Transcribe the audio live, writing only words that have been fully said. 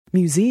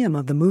Museum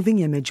of the Moving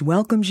Image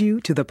welcomes you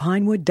to the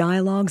Pinewood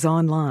Dialogues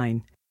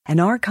Online, an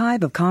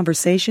archive of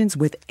conversations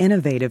with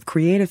innovative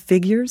creative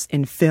figures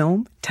in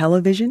film,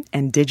 television,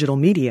 and digital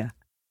media.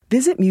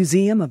 Visit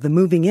Museum of the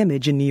Moving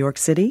Image in New York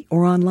City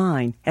or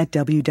online at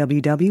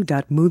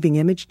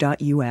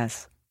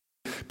www.movingimage.us.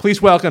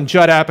 Please welcome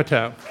Judd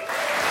Apatow.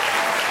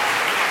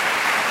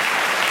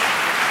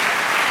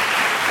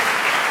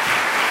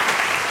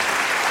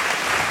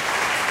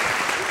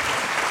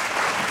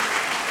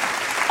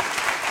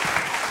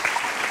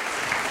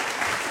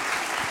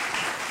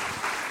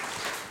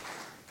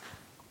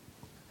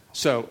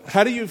 So,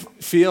 how do you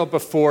feel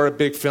before a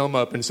big film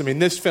opens? I mean,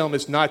 this film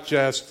is not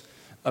just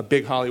a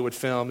big Hollywood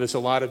film. There's a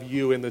lot of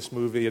you in this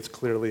movie. It's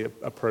clearly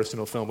a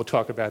personal film. We'll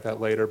talk about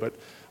that later. But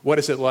what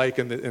is it like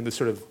in the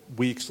sort of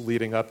weeks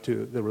leading up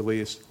to the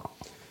release?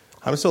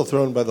 I'm still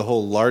thrown by the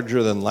whole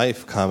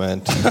larger-than-life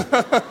comment.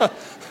 I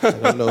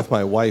don't know if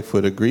my wife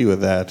would agree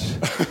with that.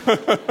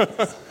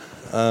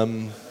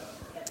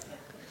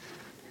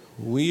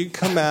 We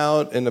come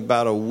out in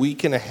about a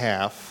week and a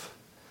half.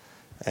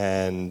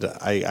 And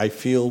I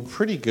feel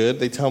pretty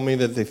good. They tell me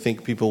that they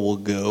think people will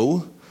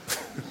go,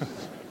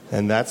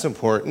 and that's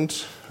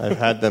important. I've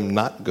had them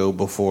not go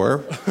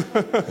before,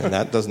 and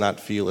that does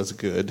not feel as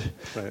good.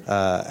 Right.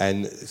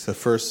 And the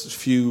first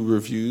few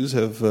reviews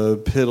have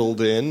piddled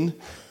in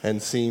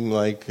and seem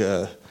like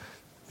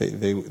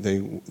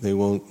they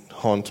won't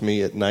haunt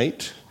me at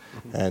night,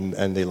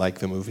 and they like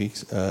the movie.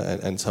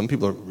 And some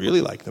people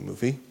really like the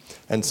movie,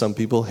 and some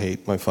people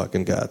hate my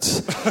fucking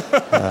guts.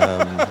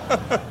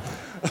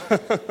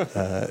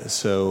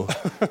 So,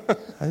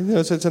 I know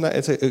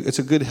it's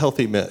a good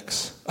healthy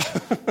mix.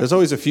 There's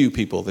always a few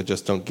people that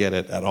just don't get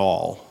it at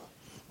all,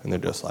 and they're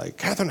just like,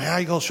 Katherine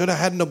Heigl should have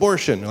had an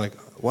abortion. You're like,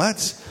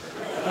 what?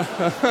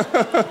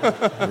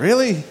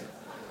 Really?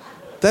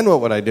 Then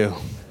what would I do?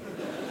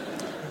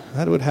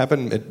 That would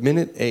happen at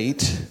minute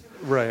 8.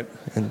 Right.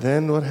 And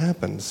then what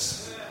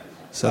happens?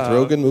 Seth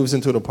Rogen moves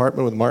into an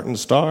apartment with Martin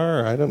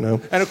Starr? I don't know.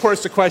 And of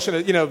course, the question,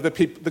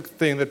 the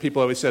thing that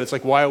people always said, it's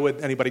like, why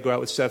would anybody go out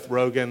with Seth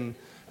Rogen?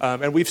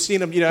 And we've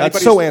seen him,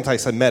 That's so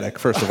anti-Semitic,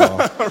 first of all.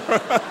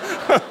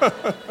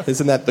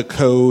 Isn't that the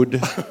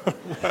code?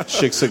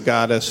 Chicks a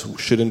goddess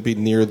shouldn't be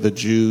near the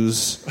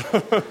Jews.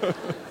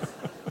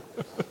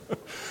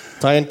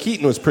 Diane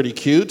Keaton was pretty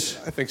cute.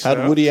 I think so.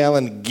 How'd Woody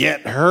Allen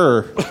get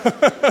her?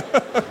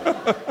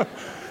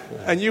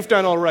 And you've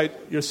done all right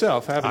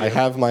yourself, haven't you? I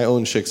have my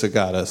own Chicks a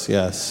goddess,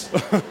 yes.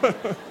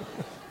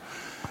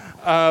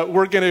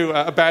 We're going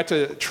to about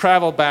to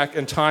travel back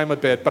in time a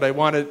bit, but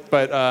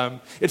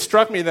it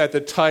struck me that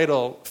the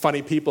title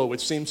 "Funny People,"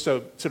 which seems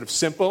so sort of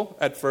simple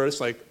at first,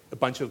 like a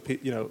bunch of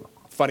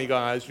funny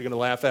guys you're going to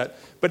laugh at,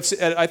 but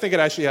I think it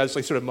actually has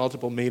like sort of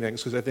multiple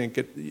meanings, because I think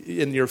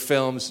in your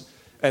films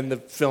and the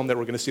film that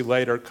we're going to see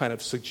later kind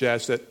of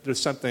suggests that there's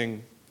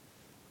something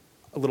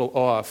a little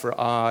off or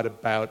odd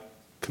about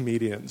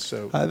comedians.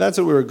 So that's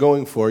what we were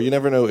going for. You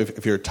never know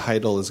if your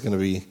title is going to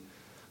be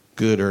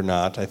good or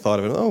not. I thought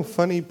of it,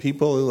 funny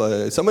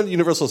people. Someone at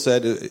Universal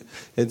said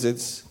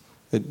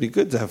it'd be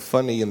good to have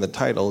funny in the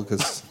title,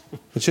 because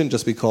it shouldn't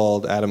just be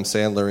called Adam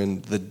Sandler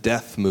in The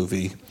Death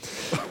Movie.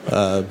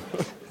 And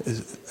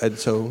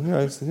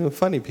so,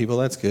 funny people,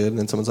 that's good. And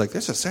then someone's like,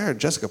 there's a Sarah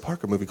Jessica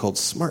Parker movie called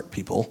Smart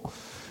People.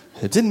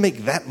 It didn't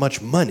make that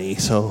much money,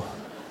 so I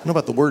don't know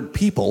about the word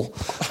people.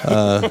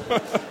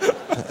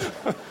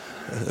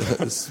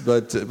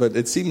 But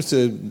it seems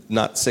to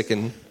not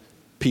sicken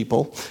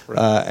people,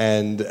 right.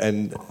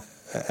 And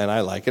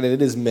I like it. And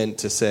it is meant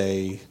to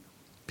say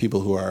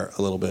people who are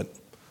a little bit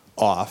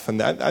off,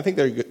 and I think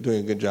they're doing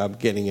a good job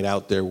getting it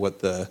out there what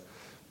the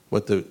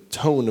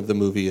tone of the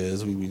movie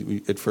is.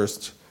 We at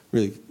first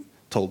really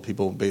told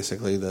people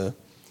basically the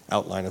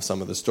outline of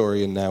some of the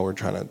story, and now we're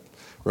trying to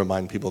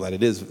remind people that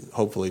it is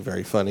hopefully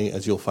very funny,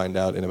 as you'll find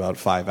out in about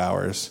 5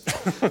 hours.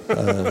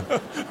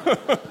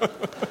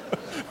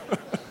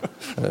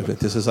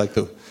 This is like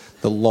the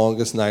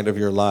longest night of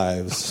your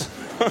lives.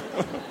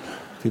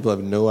 People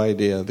have no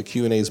idea. The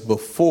Q&A's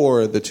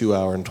before the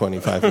 2-hour and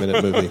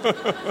 25-minute movie.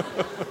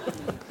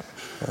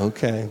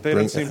 Okay. They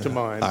don't seem to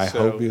mind. I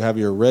hope you have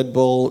your Red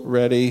Bull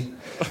ready.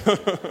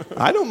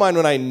 I don't mind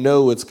when I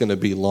know it's going to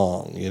be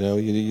long.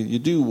 You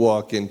do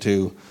walk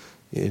into,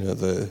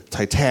 the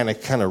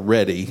Titanic kind of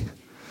ready.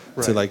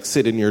 Right. To like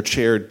sit in your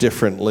chair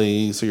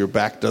differently so your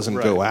back doesn't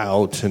go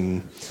out,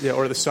 and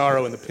or the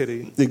sorrow and the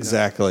pity.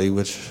 Exactly,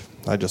 which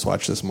I just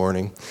watched this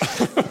morning.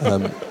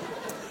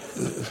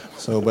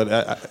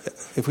 But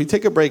if we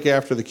take a break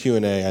after the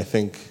Q&A, I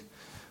think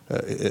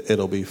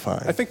it'll be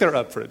fine. I think they're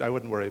up for it. I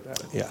wouldn't worry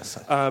about it.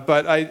 Yes.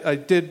 But I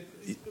did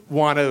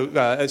want to.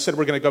 I said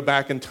we're going to go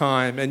back in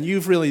time, and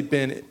you've really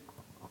been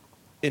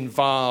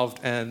involved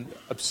and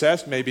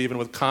obsessed, maybe even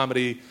with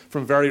comedy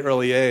from a very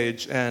early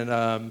age,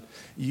 and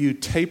you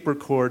tape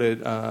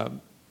recorded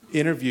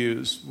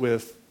interviews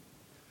with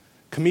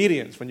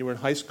comedians when you were in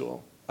high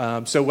school.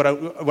 So what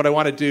I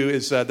want to do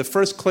is the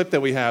first clip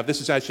that we have.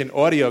 This is actually an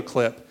audio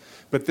clip,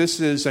 but this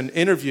is an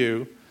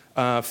interview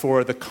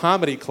for the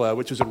Comedy Club,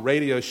 which is a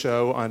radio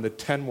show on the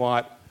 10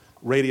 Watt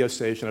radio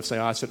station of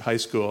Syosset High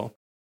School.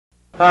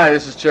 Hi,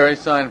 this is Jerry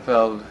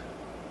Seinfeld.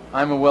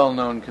 I'm a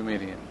well-known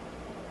comedian.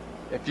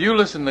 If you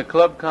listen to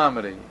Club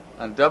Comedy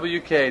on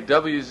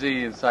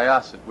WKWZ in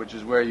Syosset, which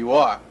is where you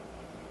are,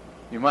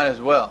 you might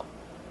as well,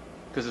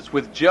 because it's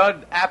with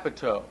Judd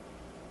Apatow.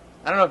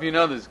 I don't know if you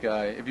know this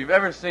guy. If you've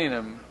ever seen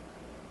him,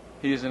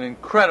 he is an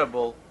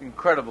incredible,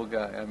 incredible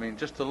guy. I mean,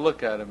 just to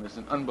look at him is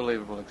an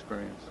unbelievable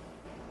experience.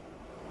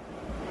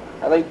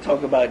 I'd like to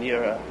talk about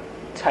your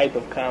type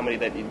of comedy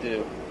that you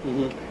do.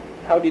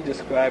 Mm-hmm. How do you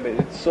describe it?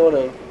 It's sort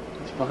of...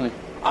 It's funny.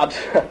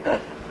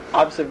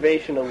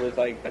 Observational with,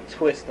 like, a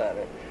twist on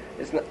it.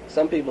 It's not,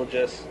 some people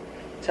just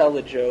tell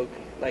the joke,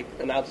 like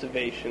an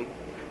observation,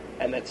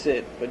 and that's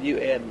it. But you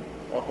add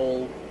a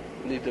whole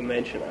new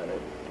dimension on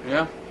it.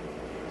 Yeah.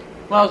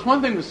 Well, it's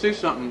one thing to see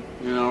something,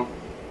 you know,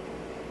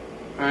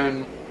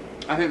 and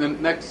I think the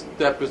next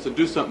step is to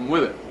do something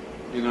with it,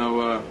 you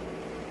know.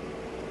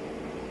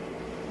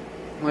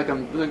 Like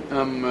I'm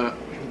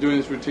doing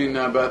this routine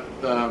now about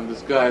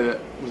this guy that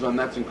was on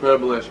That's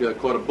Incredible last year that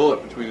caught a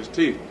bullet between his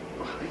teeth.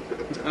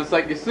 And it's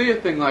like you see a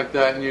thing like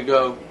that and you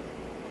go,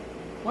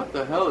 what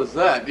the hell is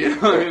that? You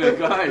know, I mean, a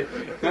guy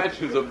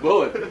catches a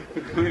bullet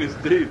between his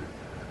teeth.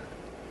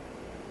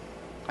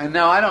 And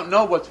now I don't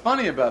know what's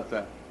funny about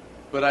that.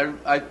 But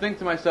I think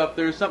to myself,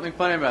 there's something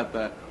funny about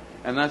that.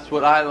 And that's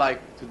what I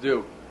like to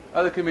do.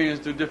 Other comedians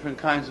do different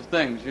kinds of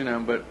things, you know,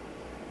 but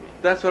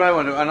that's what I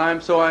want to do. And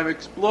I've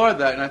explored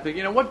that, and I think,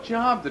 you know, what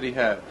job did he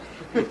have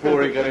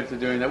before he got into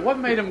doing that? What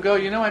made him go,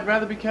 you know, I'd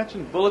rather be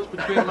catching bullets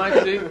between my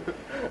teeth?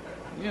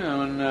 You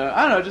know, and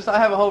I don't know, just I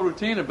have a whole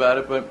routine about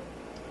it, but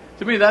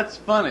to me that's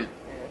funny.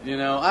 You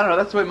know, I don't know,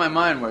 that's the way my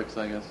mind works,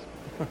 I guess.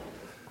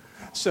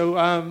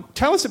 So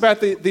tell us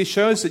about the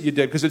shows that you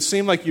did, because it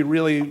seemed like you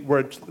really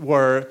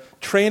were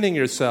training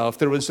yourself.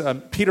 There was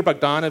Peter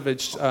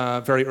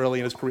Bogdanovich, very early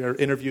in his career,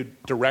 interviewed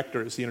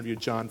directors. He interviewed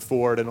John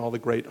Ford and all the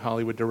great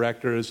Hollywood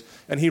directors,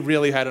 and he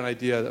really had an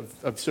idea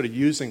of sort of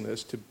using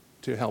this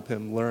to help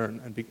him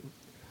learn.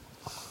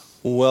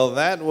 Well,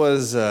 that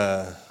was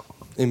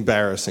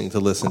embarrassing to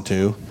listen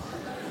to.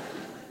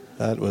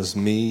 That was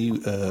me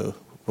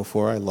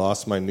before I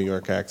lost my New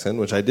York accent,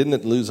 which I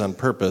didn't lose on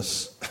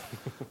purpose,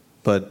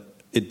 but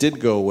it did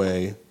go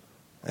away,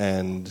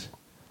 and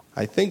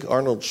I think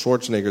Arnold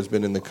Schwarzenegger's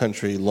been in the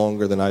country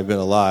longer than I've been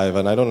alive,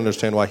 and I don't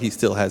understand why he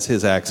still has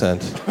his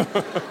accent.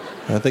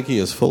 I think he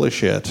is full of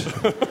shit.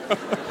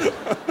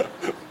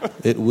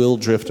 It will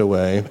drift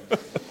away.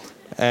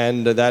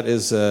 And that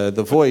is,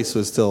 the voice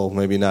was still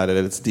maybe not at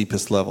its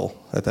deepest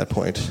level at that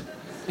point.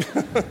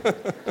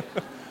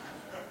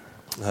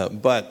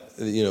 But,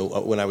 you know,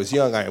 when I was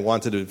young, I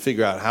wanted to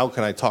figure out how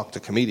can I talk to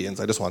comedians.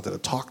 I just wanted to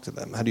talk to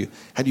them. How do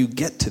you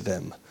get to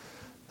them?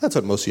 That's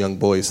what most young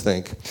boys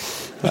think.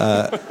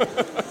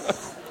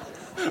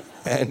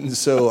 And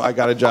so I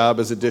got a job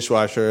as a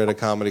dishwasher at a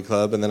comedy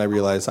club, and then I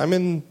realized I'm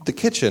in the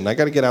kitchen. I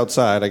got to get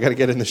outside. I got to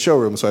get in the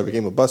showroom. So I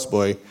became a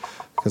busboy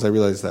because I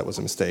realized that was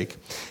a mistake.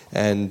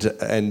 And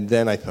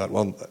then I thought,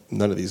 well,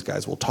 none of these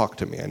guys will talk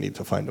to me. I need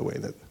to find a way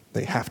that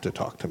they have to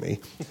talk to me.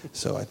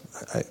 So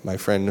my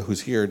friend who's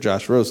here,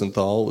 Josh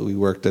Rosenthal, we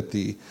worked at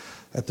the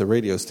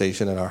radio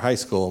station at our high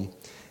school,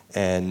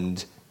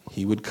 and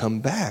he would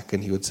come back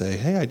and he would say,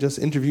 hey, I just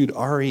interviewed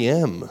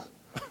R.E.M.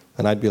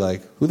 And I'd be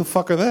like, who the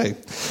fuck are they?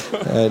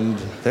 And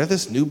they're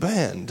this new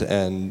band.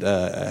 And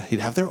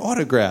he'd have their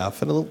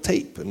autograph and a little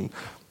tape. And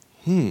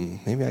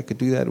maybe I could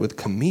do that with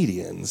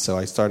comedians. So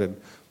I started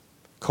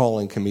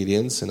calling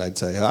comedians, and I'd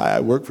say, hi,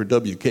 I work for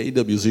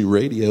WKWZ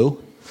Radio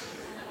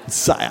in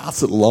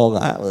Syosset, Long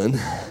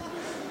Island.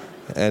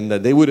 And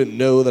they wouldn't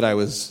know that I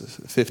was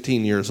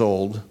 15 years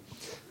old.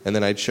 And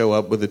then I'd show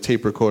up with a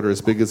tape recorder as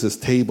big as this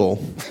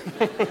table.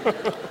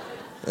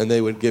 And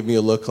they would give me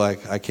a look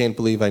like, I can't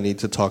believe I need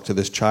to talk to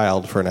this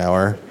child for an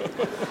hour.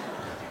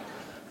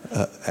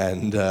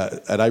 And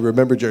I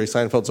remember Jerry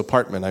Seinfeld's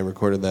apartment. I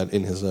recorded that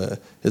in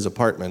his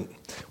apartment,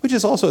 which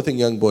is also a thing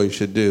young boys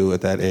should do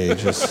at that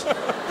age, is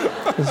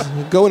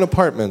go in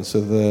apartments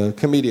with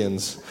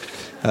comedians.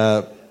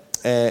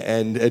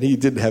 And he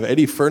didn't have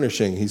any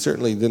furnishing. He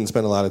certainly didn't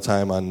spend a lot of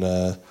time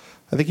on...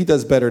 I think he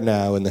does better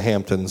now in the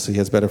Hamptons. He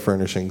has better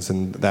furnishings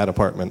in that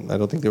apartment. I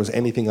don't think there was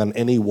anything on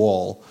any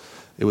wall.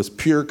 It was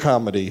pure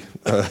comedy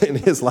in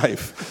his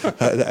life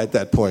at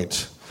that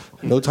point.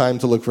 No time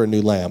to look for a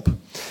new lamp.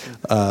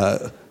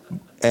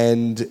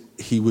 And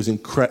he was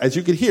incredible. As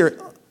you could hear,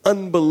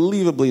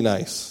 unbelievably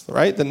nice,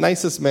 right? The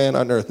nicest man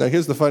on earth. Now,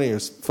 here's the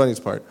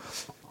funniest part.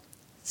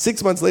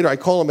 6 months later, I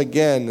call him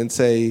again and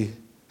say,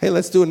 hey,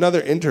 let's do another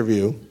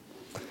interview.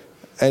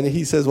 And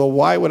he says, well,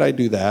 why would I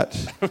do that?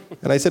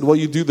 And I said, well,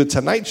 you do The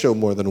Tonight Show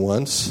more than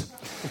once.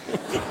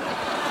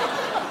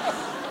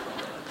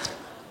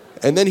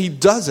 And then he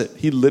does it.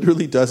 He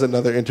literally does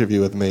another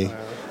interview with me.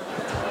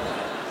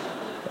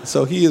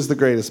 So he is the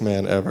greatest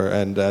man ever.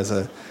 And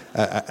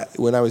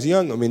when I was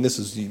young, I mean, this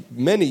is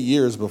many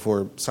years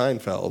before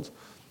Seinfeld,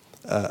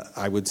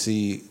 I would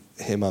see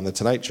him on The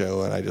Tonight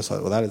Show, and I just thought,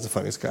 well, that is the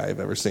funniest guy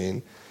I've ever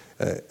seen.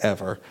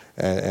 Ever.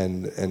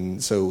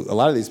 And so a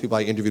lot of these people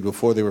I interviewed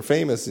before they were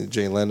famous,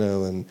 Jay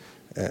Leno and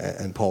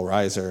and Paul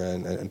Reiser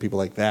and people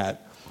like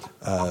that.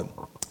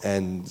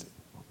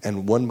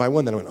 And one by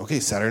one, then I went, okay,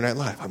 Saturday Night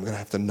Live. I'm going to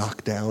have to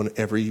knock down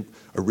every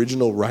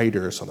original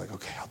writer. So I'm like,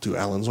 okay, I'll do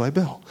Alan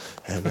Zweibel,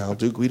 and I'll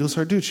do Guido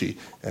Sarducci,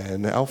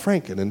 and Al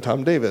Franken, and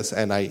Tom Davis.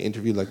 And I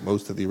interviewed like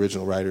most of the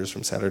original writers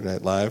from Saturday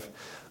Night Live.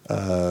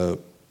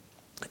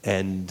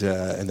 And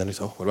then I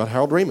said, what about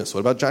Harold Ramis? What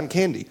about John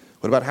Candy?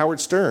 What about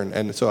Howard Stern?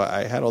 And so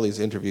I had all these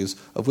interviews,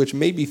 of which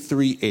maybe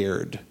 3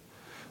 aired.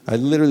 I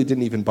literally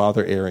didn't even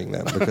bother airing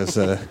them because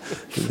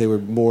they were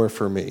more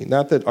for me.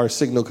 Not that our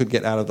signal could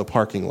get out of the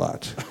parking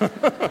lot.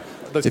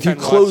 If you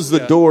close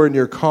the door in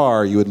your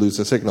car, you would lose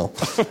the signal.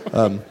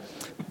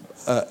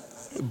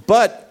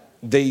 But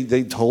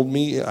they told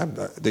me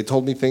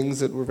things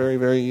that were very,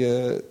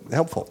 very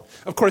helpful.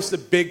 Of course, the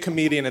big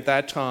comedian at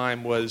that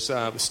time was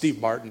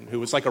Steve Martin, who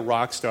was like a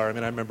rock star. I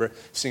mean, I remember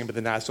seeing him at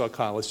the Nassau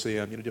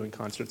Coliseum, doing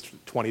concerts for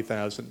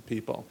 20,000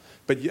 people.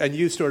 And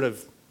you sort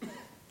of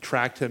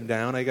tracked him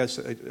down, I guess.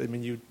 I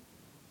mean, you.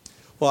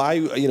 Well, I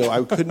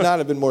could not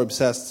have been more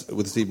obsessed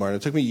with Steve Martin.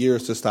 It took me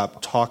years to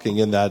stop talking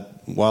in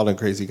that wild and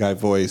crazy guy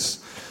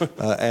voice.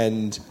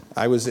 And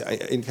I was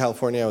in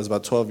California. I was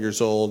about 12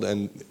 years old,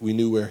 and we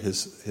knew where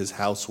his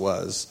house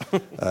was.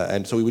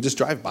 And so we would just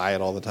drive by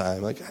it all the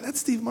time. Like, that's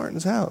Steve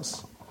Martin's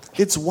house.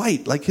 It's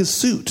white, like his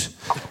suit.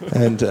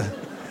 And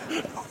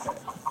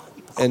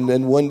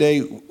then one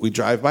day we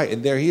drive by,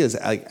 and there he is,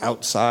 like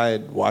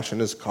outside washing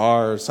his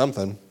car or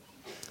something.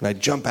 And I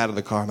jump out of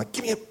the car. I'm like,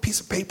 give me a piece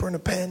of paper and a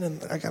pen,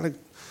 and I got to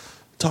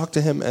talk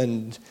to him.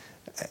 And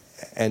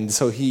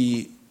so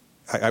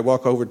I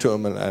walk over to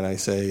him, and I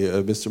say,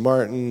 Mr.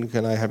 Martin,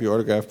 can I have your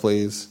autograph,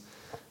 please?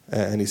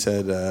 And he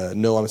said,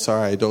 no, I'm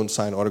sorry, I don't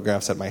sign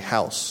autographs at my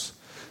house.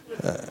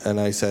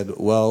 And I said,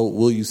 well,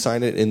 will you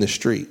sign it in the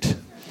street?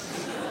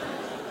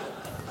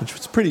 Which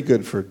was pretty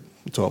good for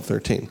 12,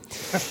 13.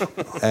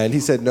 And he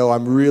said, no,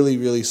 I'm really,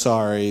 really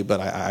sorry, but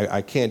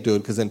I can't do it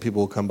because then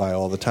people will come by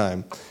all the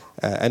time.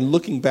 And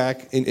looking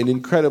back, an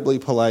incredibly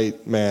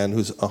polite man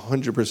who's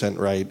 100%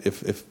 right.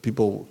 If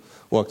people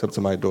walked up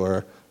to my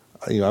door,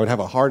 I would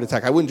have a heart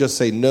attack. I wouldn't just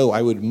say no,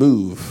 I would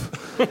move.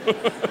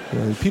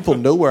 People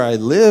know where I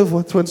live.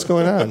 What's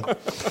going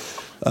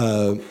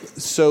on?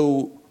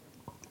 So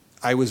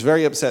I was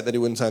very upset that he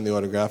wouldn't sign the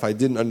autograph. I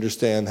didn't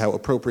understand how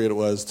appropriate it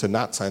was to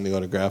not sign the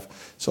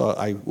autograph. So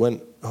I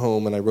went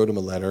home and I wrote him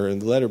a letter.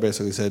 And the letter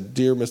basically said,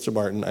 Dear Mr.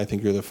 Martin, I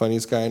think you're the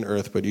funniest guy on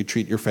earth, but you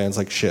treat your fans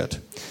like shit.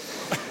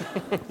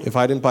 If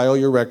I didn't buy all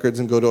your records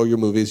and go to all your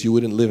movies, you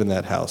wouldn't live in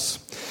that house.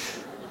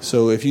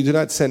 So if you do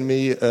not send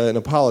me an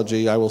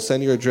apology, I will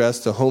send your address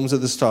to Homes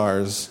of the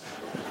Stars,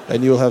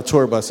 and you will have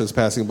tour buses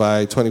passing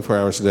by 24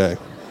 hours a day.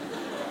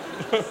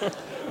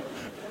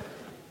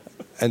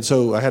 And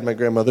so I had my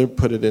grandmother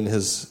put it in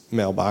his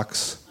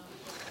mailbox,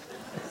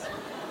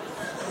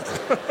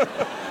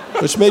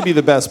 which may be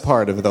the best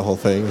part of the whole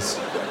thing. Is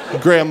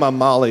Grandma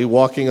Molly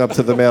walking up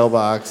to the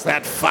mailbox.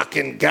 That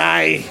fucking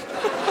guy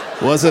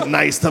wasn't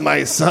nice to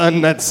my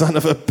son, that son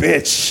of a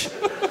bitch.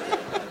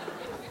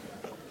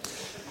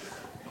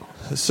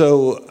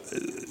 So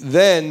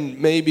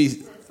then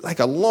maybe like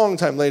a long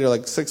time later,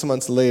 like 6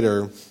 months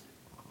later,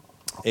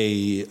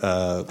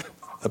 a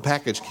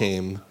package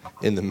came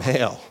in the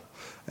mail.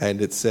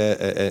 And it said,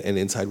 and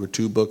inside were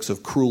 2 books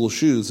of Cruel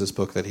Shoes, this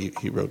book that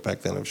he wrote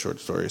back then of short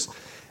stories.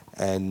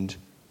 And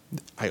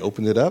I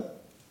opened it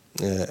up,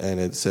 and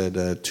it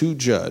said, to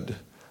Judd,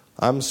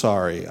 I'm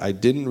sorry, I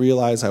didn't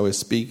realize I was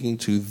speaking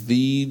to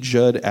the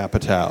Judd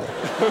Apatow.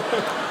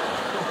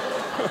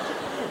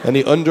 And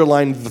he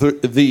underlined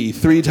the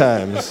 3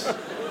 times.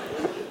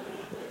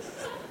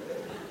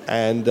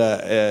 And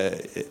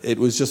it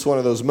was just one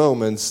of those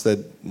moments that,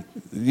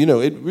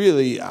 it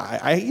really,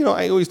 I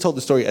always told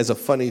the story as a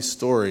funny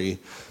story.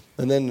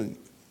 And then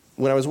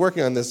when I was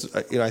working on this,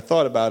 I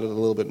thought about it a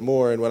little bit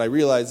more. And what I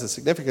realized the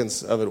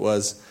significance of it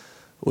was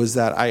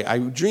that I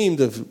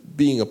dreamed of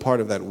being a part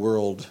of that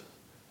world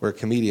where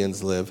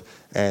comedians live.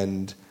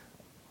 And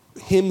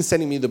him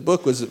sending me the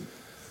book was,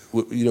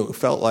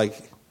 felt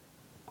like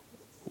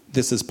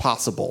this is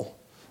possible.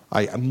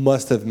 I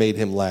must have made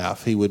him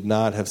laugh. He would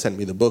not have sent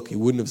me the book. He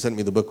wouldn't have sent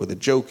me the book with a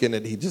joke in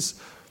it.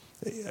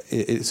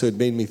 So it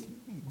made me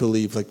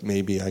believe like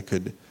maybe I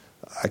could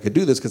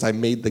do this because I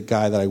made the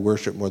guy that I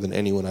worship more than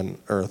anyone on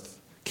earth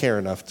care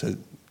enough to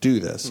do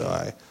this.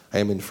 So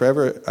I'm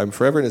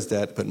forever in his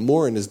debt, but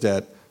more in his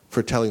debt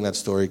for telling that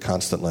story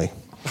constantly.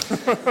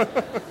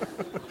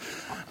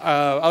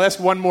 I'll ask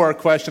one more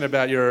question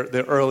about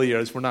the early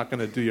years. We're not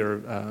going to do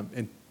your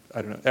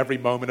every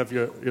moment of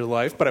your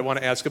life, but I want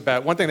to ask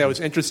about one thing that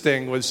was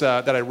interesting was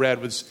that I read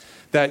was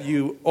that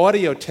you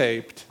audio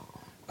taped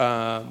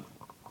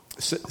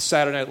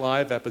Saturday Night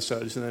Live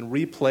episodes and then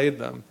replayed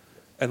them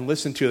and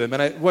listened to them.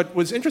 And what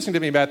was interesting to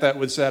me about that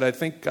was that I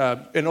think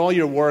in all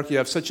your work you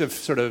have such a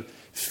sort of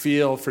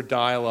feel for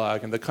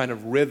dialogue and the kind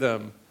of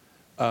rhythm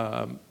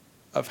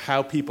of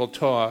how people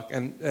talk,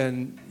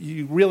 and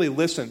you really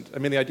listened. I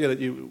mean, the idea that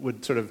you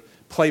would sort of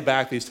play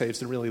back these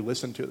tapes and really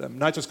listen to them,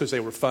 not just because they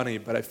were funny,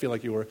 but I feel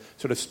like you were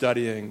sort of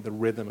studying the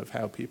rhythm of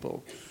how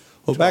people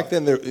Well, back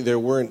then there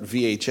weren't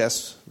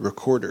VHS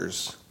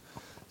recorders,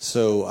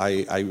 so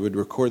I would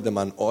record them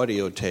on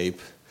audio tape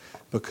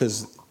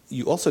because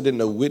you also didn't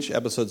know which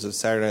episodes of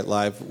Saturday Night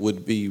Live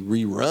would be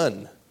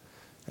rerun.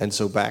 And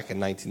so back in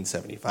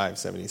 1975,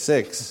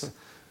 76,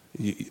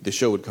 the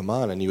show would come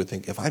on and you would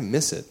think, if I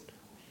miss it,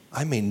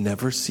 I may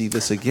never see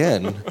this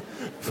again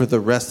for the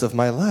rest of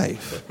my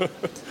life.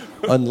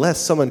 Unless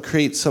someone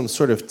creates some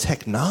sort of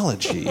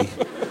technology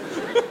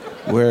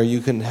where you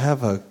can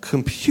have a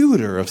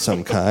computer of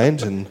some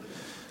kind and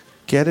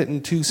get it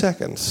in 2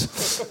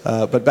 seconds.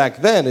 But back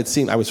then, it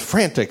seemed I was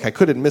frantic. I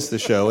couldn't miss the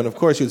show. And of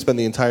course, you'd spend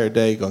the entire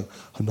day going,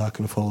 I'm not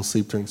going to fall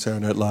asleep during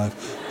Saturday Night Live.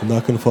 I'm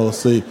not going to fall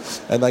asleep.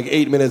 And like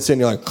 8 minutes in,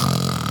 you're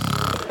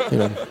like, you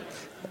know.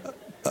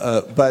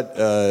 But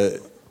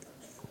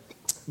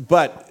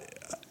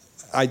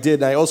I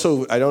did. I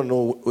don't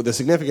know the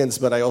significance,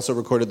 but I also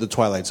recorded The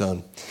Twilight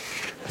Zone.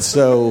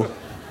 So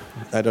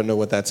I don't know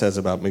what that says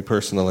about me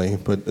personally,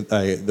 but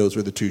those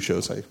were the two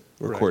shows I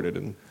recorded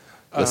and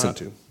listened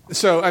to.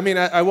 So, I mean,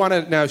 I want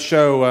to now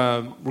show,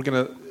 we're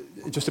going to,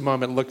 in just a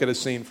moment, look at a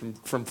scene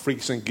from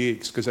Freaks and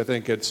Geeks, because I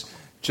think it's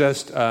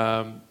just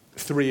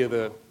three of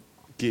the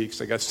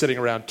geeks, I guess, sitting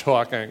around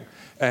talking,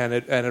 and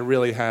it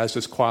really has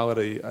this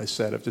quality, I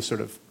said, of just sort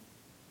of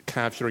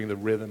capturing the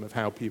rhythm of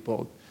how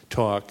people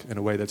talk in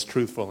a way that's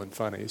truthful and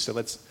funny. So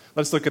let's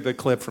look at the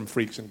clip from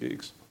Freaks and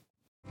Geeks.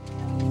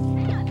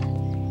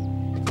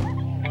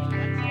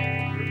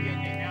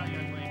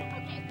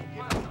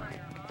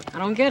 I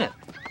don't get it.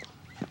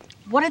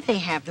 What do they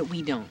have that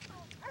we don't?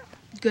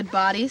 Good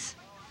bodies.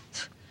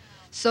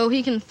 So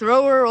he can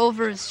throw her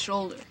over his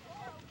shoulder.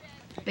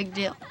 Big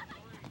deal.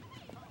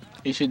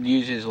 He should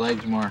use his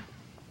legs more.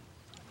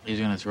 He's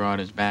gonna throw out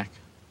his back.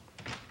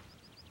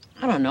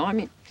 I don't know. I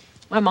mean,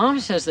 my mom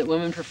says that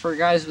women prefer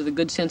guys with a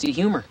good sense of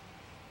humor.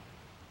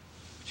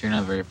 But you're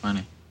not very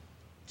funny.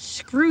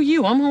 Screw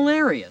you. I'm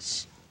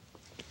hilarious.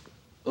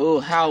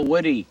 Oh, how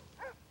woody.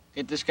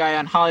 Get this guy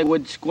on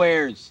Hollywood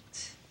Squares.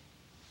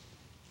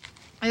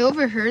 I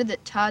overheard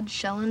that Todd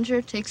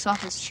Schellinger takes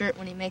off his shirt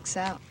when he makes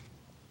out.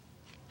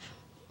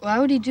 Why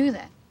would he do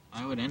that?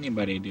 Why would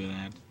anybody do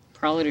that?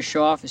 Probably to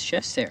show off his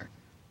chest hair.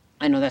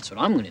 I know that's what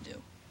I'm going to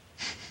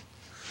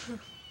do.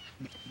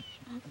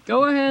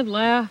 Go ahead,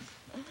 laugh.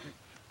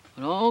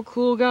 But all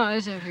cool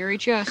guys have hairy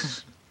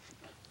chests.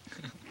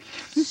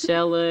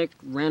 Selleck,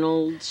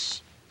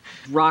 Reynolds,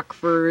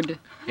 Rockford.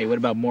 Hey, what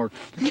about Mork?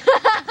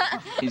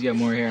 He's got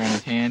more hair on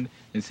his hand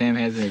than Sam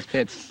has in his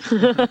pits.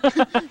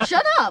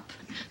 Shut up!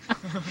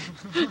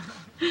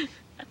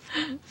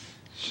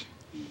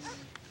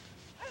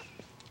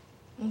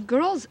 Will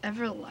girls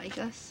ever like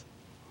us?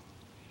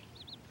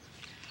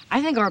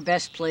 I think our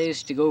best play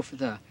is to go for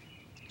the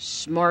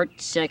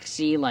smart,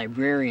 sexy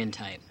librarian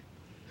type.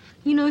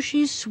 You know,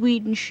 she's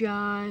sweet and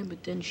shy,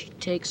 but then she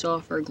takes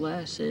off her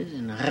glasses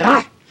and...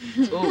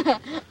 Ooh,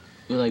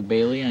 you like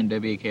Bailey on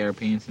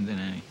WKRP in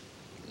Cincinnati?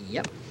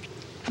 Yep.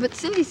 But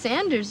Cindy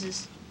Sanders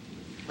is,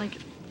 like,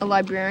 a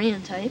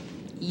librarian type.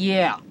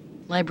 Yeah,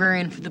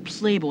 librarian for the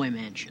Playboy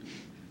Mansion.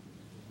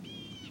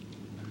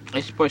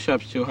 This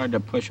push-up's too hard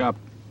to push up.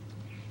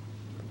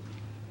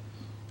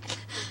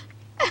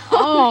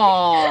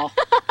 Oh!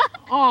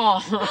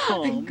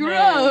 Oh,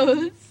 Gross!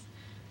 Man.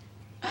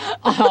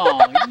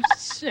 Oh, you're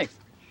sick.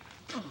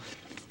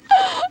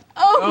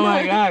 Oh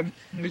my God,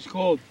 it's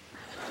cold.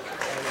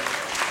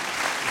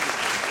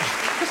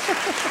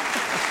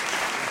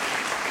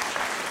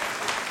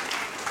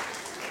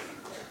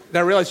 Now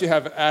I realize you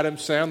have Adam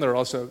Sandler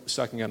also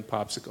sucking on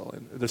popsicle,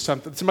 and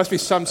there must be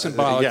some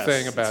symbolic yes,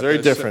 thing about it's very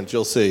this. different.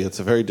 You'll see. It's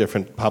a very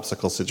different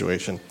popsicle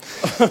situation.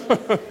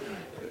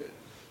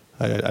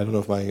 I don't know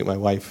if my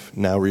wife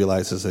now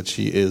realizes that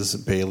she is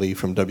Bailey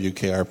from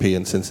WKRP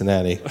in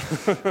Cincinnati.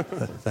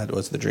 That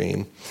was the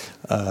dream.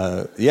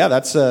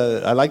 That's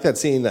I like that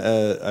scene.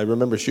 I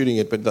remember shooting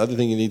it, but the other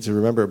thing you need to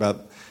remember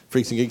about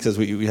Freaks and Geeks is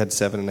we had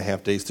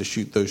 7.5 days to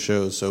shoot those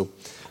shows, so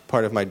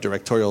part of my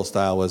directorial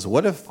style was,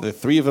 what if the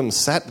three of them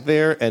sat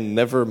there and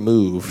never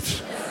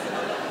moved?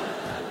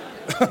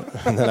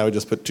 And then I would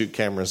just put 2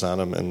 cameras on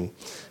them,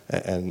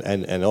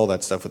 and all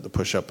that stuff with the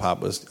push-up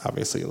pop was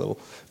obviously a little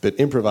bit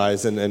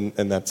improvised, and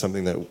that's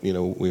something that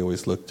we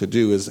always look to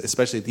do, is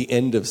especially at the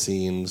end of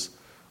scenes,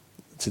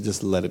 to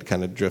just let it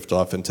kind of drift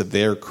off into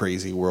their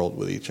crazy world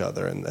with each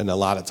other, and a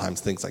lot of times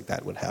things like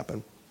that would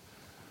happen.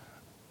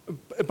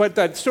 But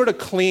that sort of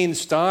clean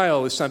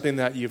style is something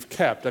that you've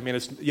kept. I mean,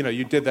 it's,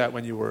 you did that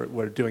when you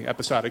were doing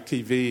episodic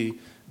TV,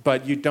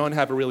 but you don't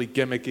have a really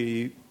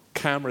gimmicky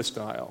camera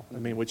style. I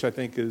mean, which I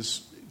think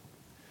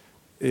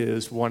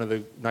is one of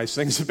the nice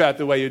things about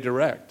the way you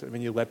direct. I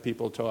mean, you let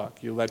people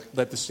talk. You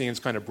let the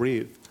scenes kind of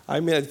breathe. I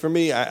mean, for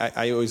me,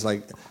 I always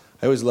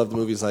loved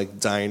movies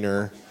like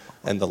Diner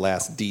and The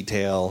Last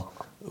Detail,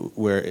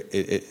 where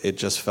it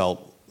just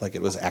felt like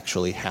it was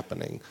actually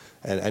happening.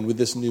 And with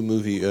this new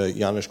movie,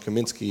 Janusz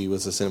Kaminski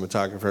was the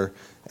cinematographer,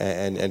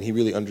 and he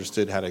really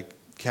understood how to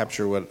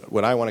capture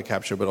what I want to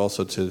capture, but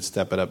also to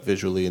step it up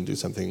visually and do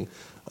something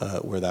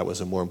where that was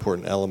a more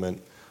important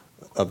element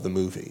of the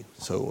movie.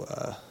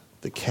 So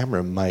the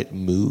camera might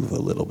move a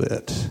little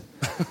bit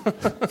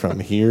from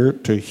here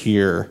to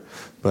here,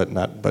 but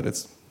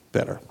it's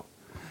better.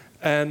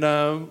 And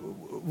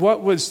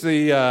what was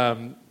the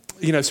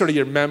sort of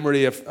your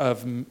memory of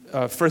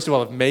first of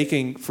all of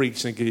making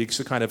Freaks and Geeks,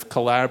 a kind of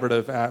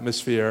collaborative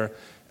atmosphere,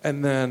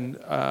 and then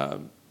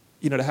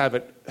to have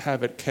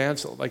it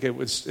canceled? Like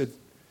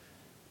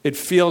it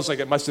feels like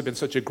it must have been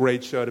such a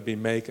great show to be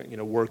making,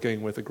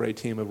 working with a great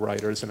team of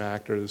writers and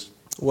actors.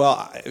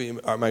 Well,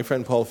 my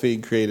friend Paul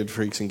Feig created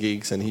Freaks and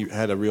Geeks, and he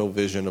had a real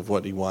vision of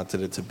what he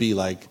wanted it to be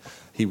like.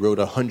 He wrote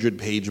a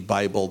 100-page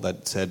Bible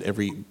that said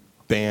every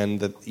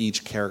band that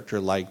each character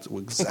liked,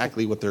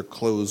 exactly what their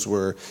clothes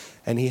were,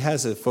 and he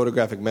has a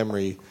photographic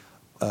memory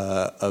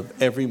of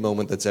every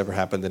moment that's ever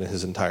happened in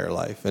his entire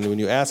life. And when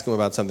you ask him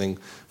about something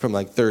from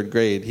like third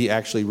grade, he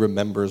actually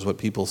remembers what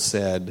people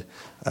said.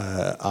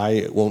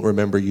 I won't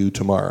remember you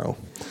tomorrow.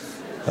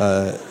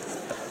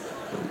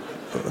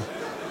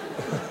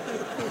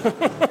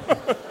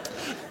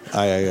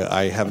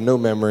 I have no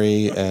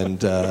memory,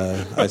 and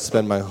I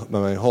spend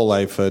my whole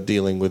life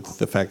dealing with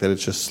the fact that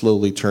it's just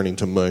slowly turning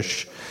to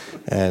mush.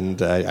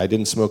 And I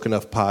didn't smoke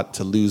enough pot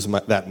to lose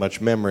that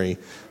much memory,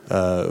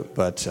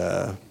 but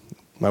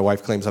my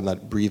wife claims I'm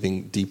not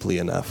breathing deeply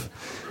enough,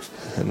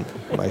 and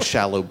my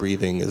shallow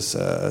breathing is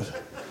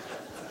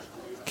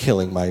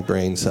killing my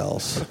brain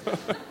cells.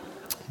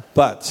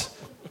 But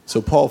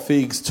so Paul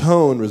Feig's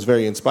tone was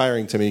very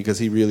inspiring to me because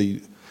he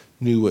really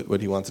knew what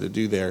he wanted to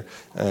do there,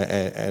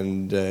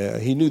 and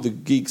he knew the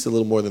geeks a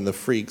little more than the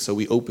freaks, so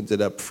we opened it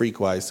up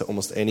freak-wise to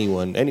almost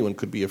anyone. Anyone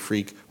could be a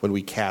freak when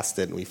we cast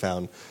it, and we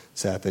found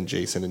Seth and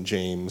Jason and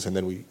James, and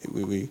then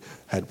we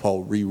had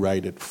Paul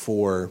rewrite it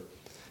for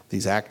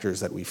these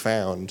actors that we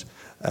found,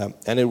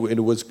 and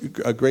it was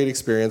a great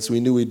experience. We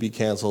knew we'd be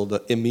canceled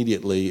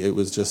immediately. It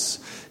was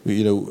just,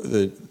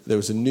 there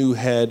was a new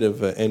head of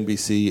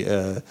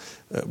NBC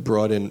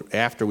brought in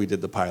after we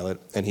did the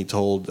pilot, and he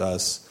told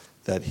us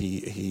that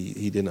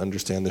he didn't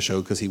understand the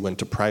show because he went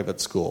to private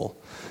school.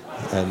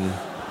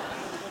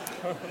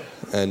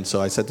 And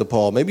so I said to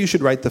Paul, maybe you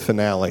should write the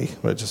finale.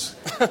 Just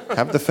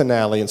have the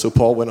finale. And so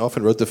Paul went off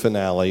and wrote the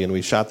finale, and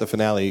we shot the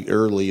finale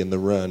early in the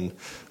run,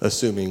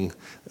 assuming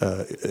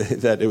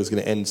that it was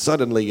going to end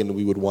suddenly and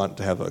we would want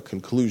to have a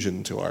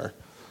conclusion to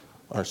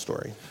our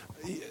story.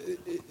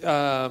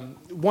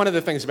 One of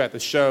the things about the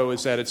show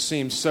is that it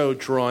seems so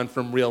drawn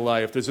from real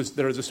life.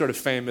 There is a sort of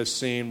famous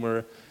scene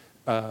where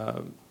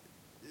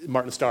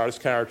Martin Starr's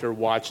character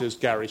watches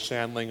Gary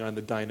Shandling on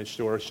the Dinah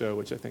Shore show,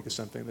 which I think is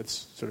something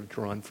that's sort of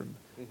drawn from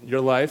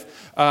your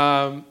life.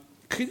 I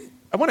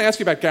want to ask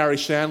you about Gary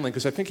Shandling,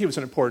 because I think he was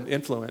an important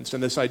influence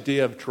in this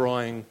idea of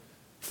drawing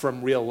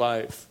from real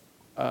life,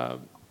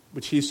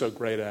 which he's so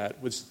great at.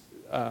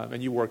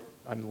 And you worked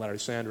on the Larry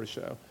Sanders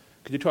show.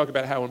 Could you talk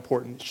about how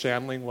important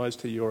Shandling was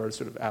to your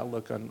sort of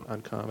outlook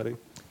on comedy?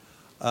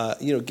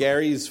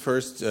 Gary's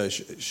first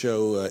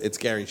show, It's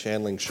Gary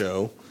Shandling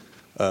Show,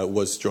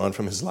 was drawn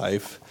from his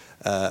life.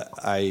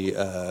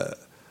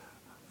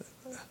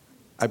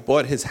 I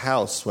bought his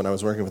house when I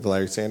was working with the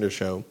Larry Sanders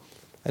Show,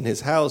 and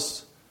his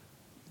house,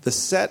 the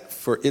set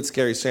for It's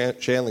Gary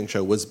Shandling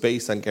Show was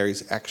based on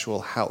Gary's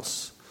actual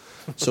house.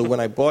 So when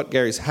I bought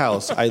Gary's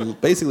house, I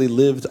basically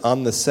lived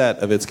on the set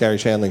of It's Gary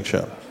Shandling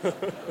Show.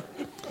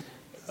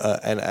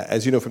 And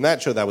as you know from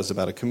that show, that was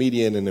about a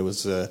comedian, and it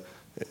was he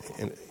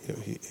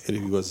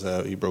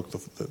broke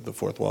the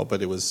fourth wall,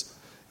 but it was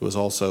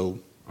also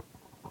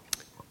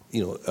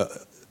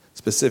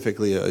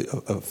specifically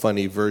a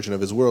funny version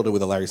of his world. And with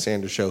the Larry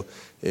Sanders Show,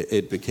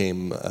 it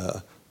became,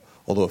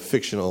 although a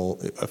fictional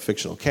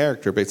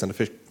character based on a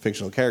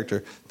fictional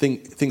character,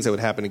 things that would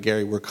happen to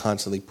Gary were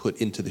constantly put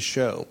into the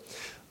show.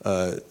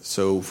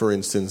 So, for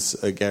instance,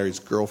 Gary's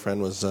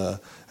girlfriend was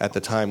at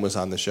the time was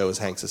on the show as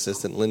Hank's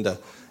assistant, Linda,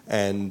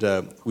 and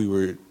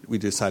we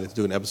decided to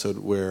do an episode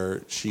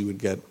where she would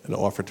get an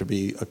offer to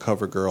be a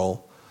cover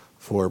girl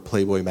for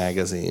Playboy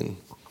magazine.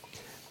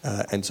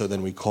 And so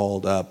then we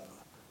called up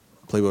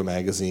Playboy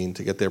magazine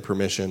to get their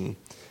permission,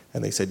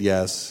 and they said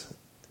yes.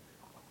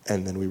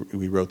 And then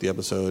we wrote the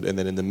episode, and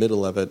then in the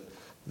middle of it,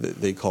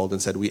 they called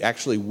and said, we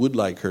actually would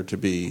like her to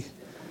be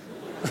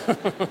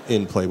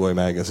in Playboy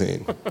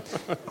magazine.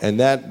 And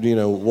that,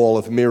 wall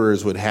of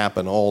mirrors would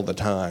happen all the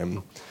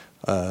time.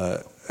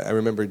 I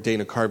remember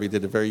Dana Carvey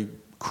did a very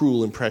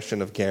cruel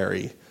impression of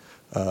Gary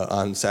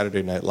on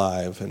Saturday Night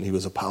Live, and he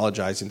was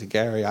apologizing to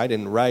Gary. I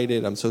didn't write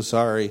it. I'm so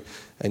sorry.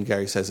 And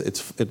Gary says,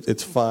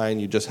 it's fine.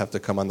 You just have to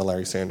come on the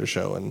Larry Sanders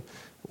Show, and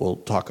we'll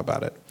talk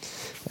about it.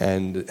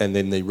 And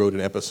then they wrote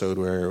an episode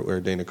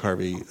where Dana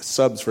Carvey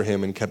subs for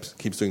him and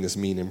keeps doing this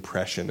mean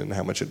impression and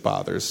how much it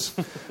bothers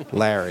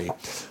Larry.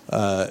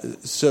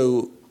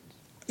 So,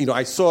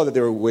 I saw that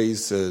there were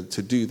ways to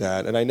do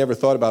that, and I never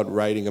thought about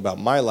writing about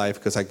my life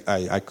because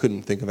I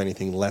couldn't think of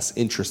anything less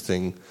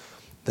interesting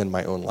than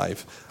my own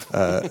life.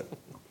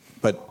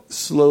 But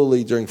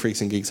slowly during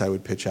Freaks and Geeks, I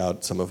would pitch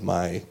out some of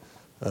my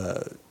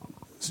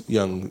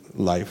young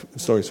life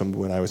stories from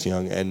when I was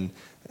young, and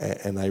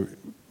I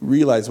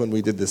realized when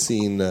we did the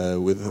scene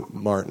with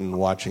Martin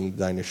watching the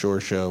Dinah Shore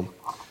show,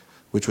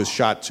 which was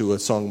shot to a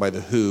song by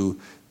The Who,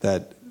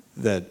 that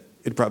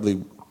it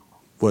probably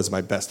was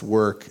my best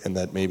work, and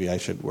that maybe I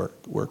should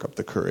work up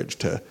the courage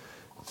to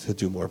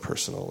do more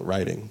personal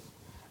writing.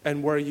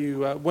 And were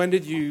you? When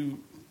did you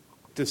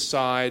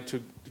decide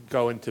to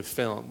go into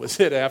film? Was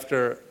it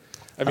after?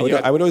 I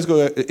would always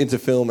go into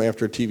film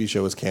after a TV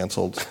show was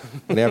canceled,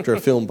 and after a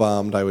film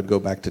bombed, I would go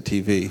back to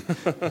TV.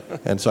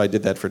 And so I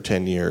did that for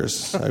 10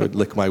 years. I would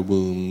lick my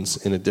wounds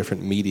in a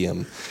different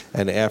medium.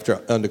 And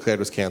after Undeclared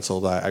was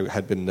canceled, I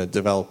had been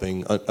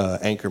developing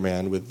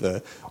Anchorman with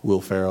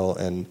Will Ferrell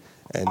and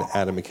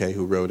Adam McKay,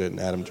 who wrote it, and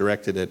Adam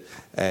directed it.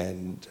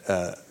 And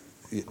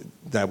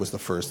that was the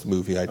first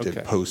movie I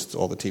did post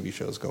all the TV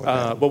shows going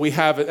down. Well, we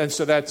have it, and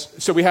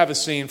so we have a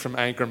scene from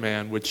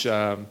Anchorman, which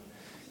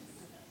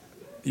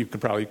you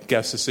can probably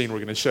guess the scene we're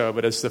going to show,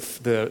 but it's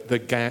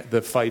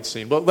the fight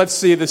scene. Well, let's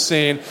see the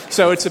scene.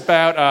 So it's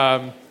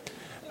about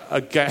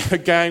a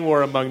gang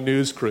war among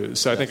news crews.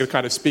 So I think it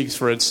kind of speaks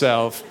for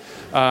itself.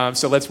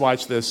 So let's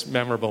watch this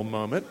memorable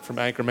moment from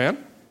Anchorman.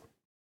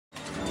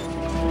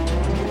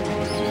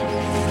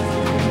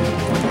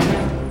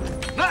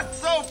 Not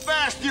so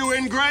fast, you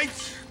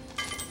ingrates!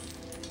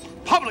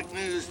 Public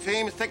news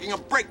team is taking a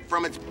break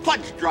from its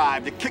pledge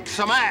drive to kick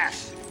some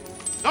ass.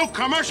 No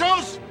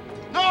commercials,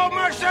 no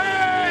mercy!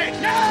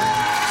 No!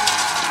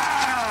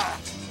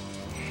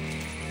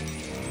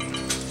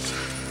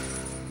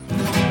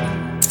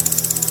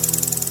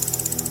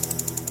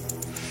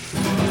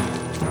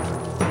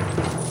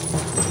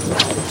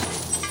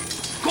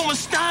 ¿Cómo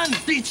están,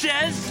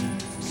 bitches?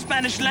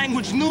 Spanish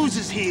language news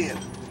is here.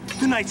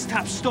 Tonight's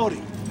top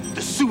story.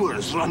 The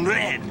sewers run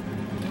red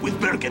with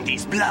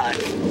Burgundy's blood.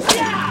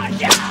 Yeah,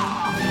 yeah!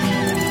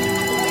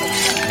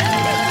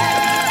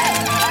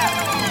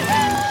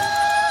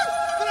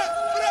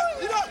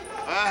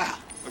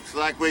 Looks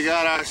like we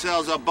got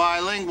ourselves a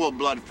bilingual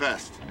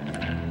bloodfest.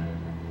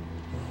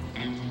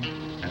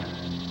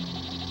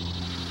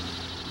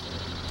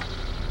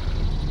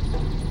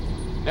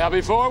 Now,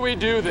 before we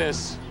do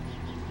this,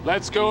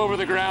 let's go over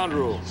the ground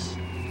rules.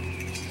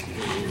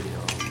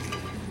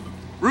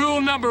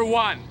 Rule number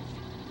 1.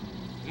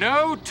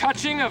 No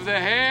touching of the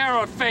hair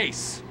or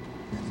face.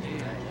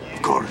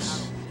 Of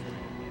course.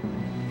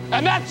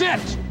 And that's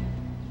it!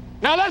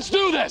 Now let's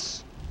do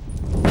this!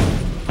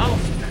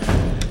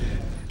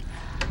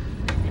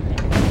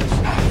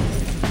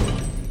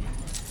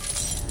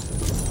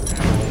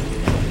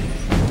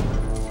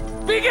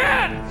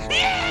 Begin!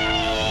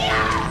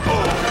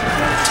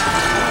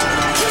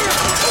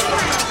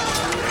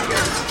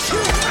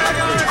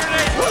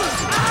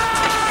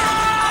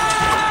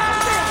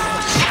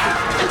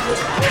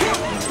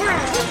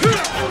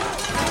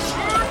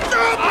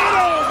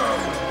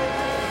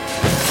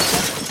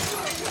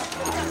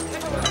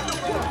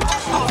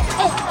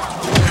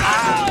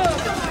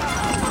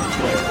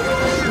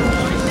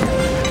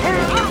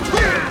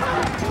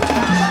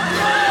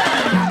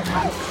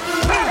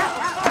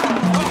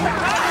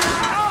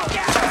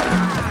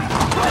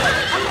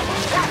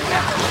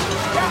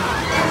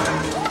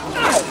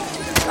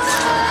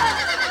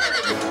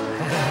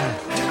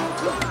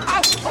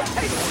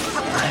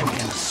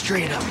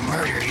 Straight up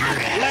murder your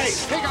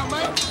ass. Hey, take out,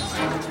 mate.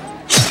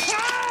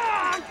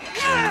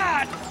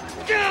 God!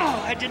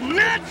 Oh, I did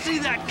not see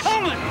that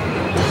coming!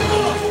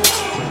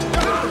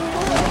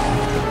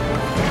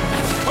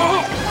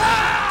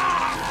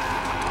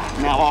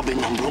 Now I'll be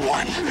number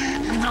 1.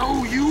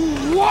 No, you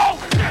won't!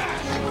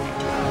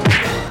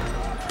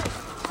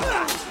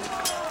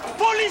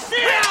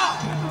 Policia!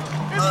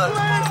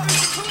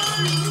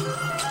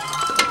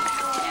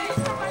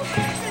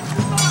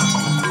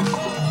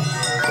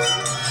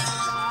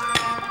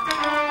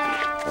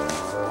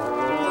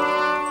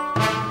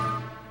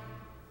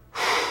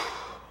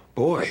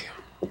 Boy,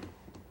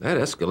 that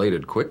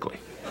escalated quickly.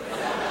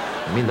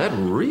 I mean, that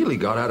really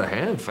got out of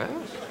hand fast.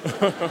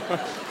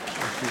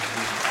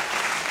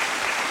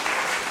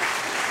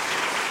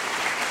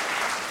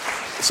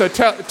 So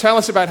tell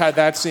us about how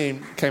that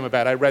scene came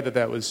about. I read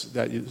that was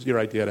your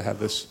idea to have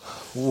this.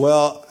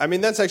 Well, I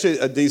mean, that's actually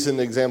a decent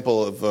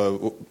example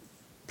of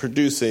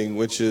producing,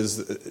 which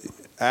is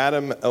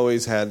Adam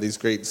always had these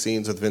great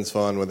scenes with Vince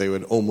Vaughn where they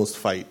would almost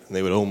fight, and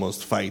they would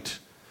almost fight.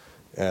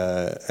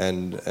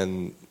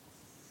 And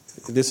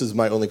this is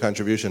my only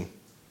contribution.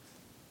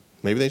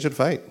 Maybe they should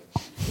fight.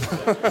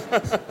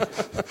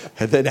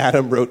 And then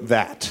Adam wrote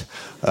that.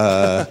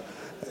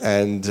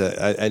 And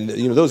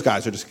you know, those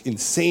guys are just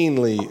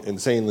insanely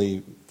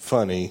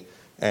funny,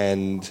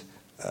 and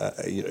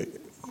you know,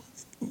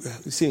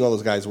 seeing all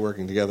those guys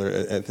working together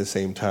at the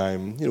same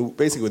time, you know,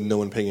 basically with no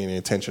one paying any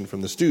attention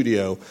from the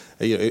studio,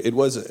 you know, it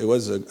was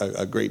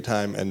a great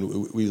time,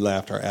 and we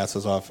laughed our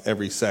asses off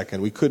every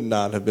second. We could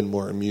not have been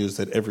more amused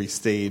at every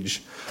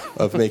stage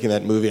of making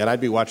that movie, and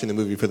I'd be watching the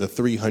movie for the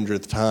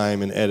 300th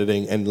time and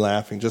editing and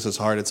laughing just as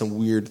hard at some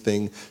weird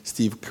thing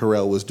Steve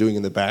Carell was doing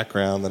in the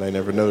background that I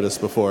never noticed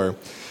before.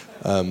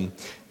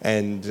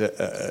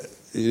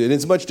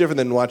 It's much different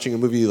than watching a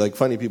movie like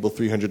Funny People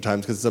 300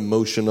 times because it's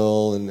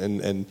emotional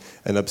and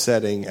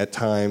upsetting at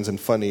times and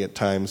funny at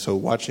times. So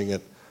watching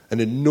it an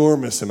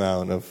enormous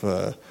amount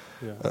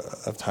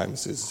of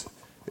times is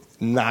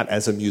not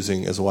as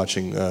amusing as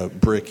watching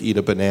Brick eat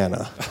a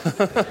banana.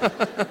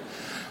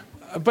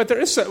 But there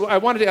is. I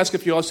wanted to ask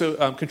if you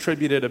also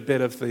contributed a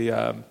bit of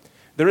the.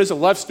 There is a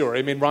love story.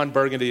 I mean, Ron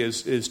Burgundy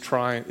is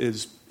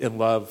in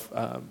love,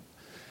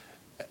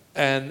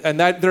 and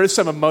that there is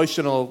some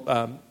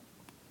emotional,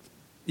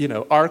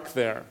 arc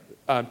there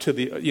to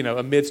the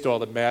amidst all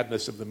the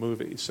madness of the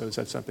movie. So is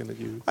that something that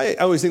you? I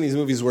always think these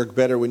movies work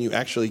better when you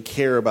actually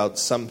care about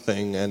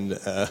something, and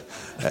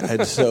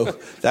so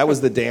that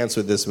was the dance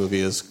with this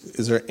movie.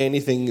 Is there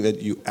anything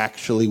that you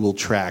actually will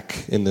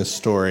track in this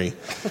story?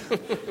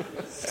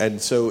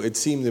 And so it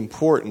seemed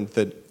important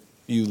that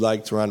you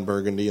liked Ron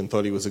Burgundy and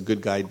thought he was a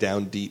good guy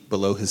down deep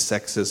below his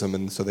sexism,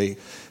 and so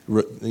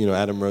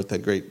Adam wrote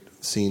that great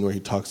scene where he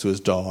talks to his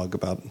dog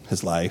about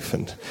his life,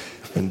 and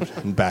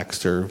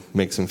Baxter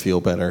makes him feel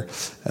better,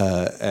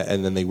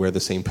 and then they wear the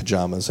same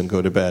pajamas and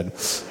go to bed.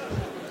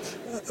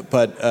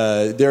 But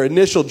their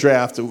initial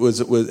draft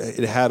was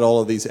it had all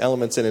of these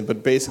elements in it,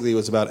 but basically it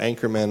was about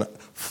Anchorman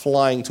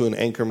flying to an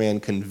Anchorman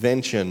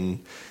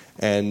convention,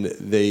 and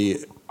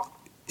they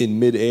in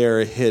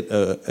midair hit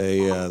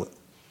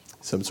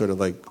some sort of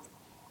like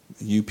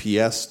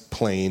UPS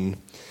plane,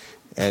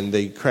 and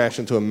they crash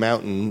into a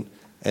mountain,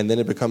 and then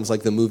it becomes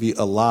like the movie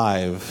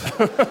Alive.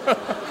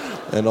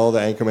 And all the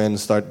Anchormen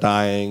start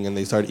dying, and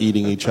they start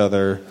eating each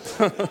other.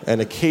 And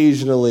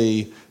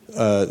occasionally,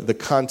 the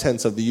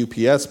contents of the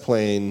UPS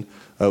plane,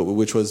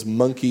 which was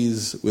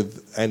monkeys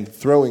and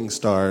throwing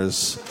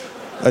stars,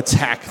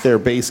 attack their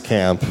base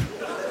camp.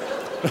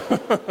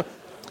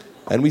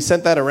 And we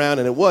sent that around,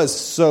 and it was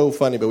so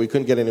funny, but we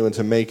couldn't get anyone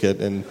to make it.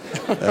 And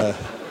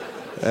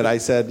I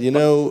said,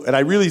 and I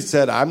really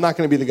said, I'm not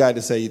going to be the guy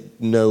to say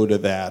no to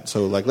that.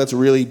 So, let's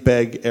really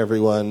beg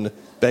everyone,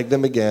 beg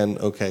them again.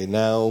 Okay,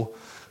 now,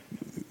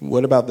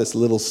 what about this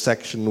little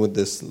section with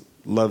this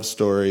love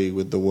story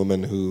with the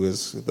woman who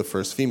is the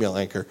first female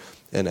anchor?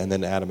 And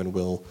then Adam and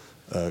Will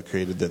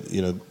created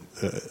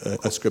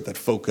a script that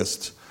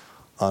focused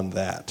on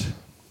that.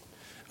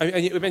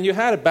 I mean, you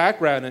had a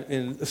background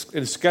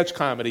in sketch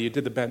comedy. You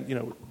did the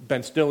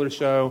Ben Stiller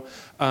show,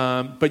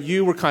 but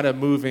you were kind of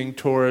moving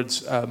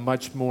towards a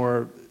much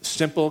more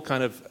simple,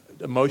 kind of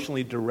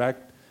emotionally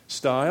direct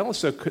style.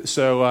 So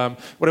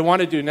what I want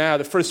to do now,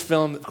 the first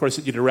film, of course,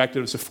 that you directed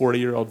was A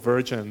 40-Year-Old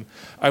Virgin.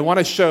 I want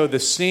to show the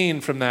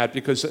scene from that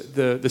because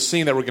the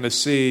scene that we're going to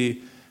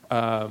see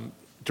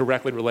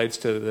directly relates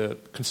to the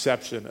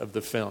conception of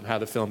the film, how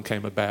the film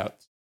came about.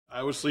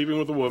 I was sleeping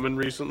with a woman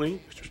recently.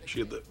 She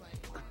had her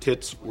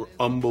tits were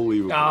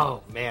unbelievable.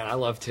 Oh, man, I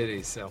love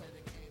titties, so.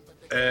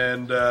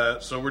 And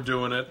so we're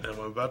doing it, and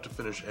I'm about to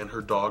finish, and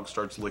her dog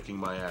starts licking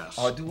my ass.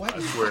 Oh, do I? I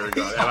swear to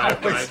God.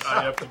 And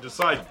I have to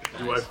decide,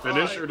 do I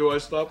finish or do I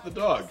stop the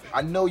dog?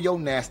 I know your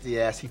nasty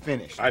ass. He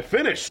finished. I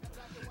finished.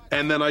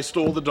 And then I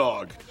stole the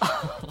dog.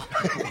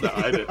 No,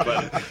 I didn't,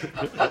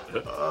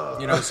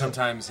 but...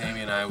 sometimes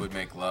Amy and I would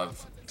make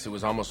love. It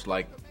was almost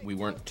like we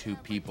weren't two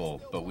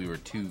people, but we were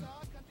two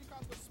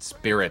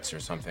spirits or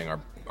something.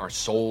 Our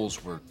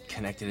souls were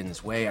connected in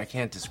this way. I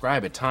can't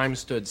describe it. Time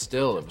stood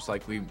still. It was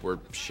like we were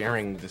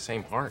sharing the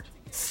same heart.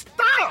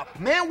 Stop,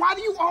 man. Why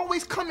do you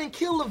always come and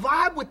kill the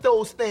vibe with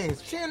those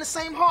things? Sharing the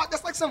same heart.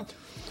 That's like some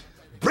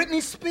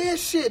Britney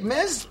Spears shit,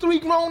 man. This is 3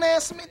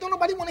 grown-ass men. Don't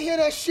nobody want to hear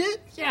that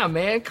shit. Yeah,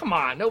 man. Come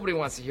on. Nobody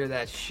wants to hear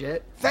that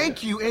shit.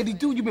 Thank you, Andy.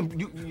 Dude,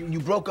 you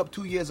broke up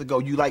 2 years ago.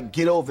 You,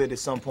 get over it at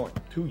some point.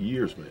 2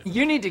 years, man.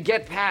 You need to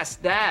get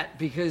past that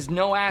because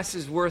no ass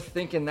is worth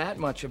thinking that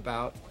much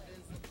about.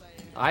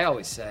 I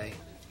always say.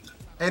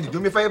 Andy,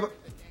 do me a favor.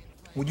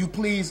 Would you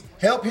please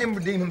help him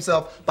redeem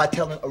himself by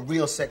telling a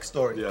real sex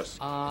story? Yes.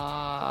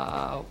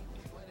 I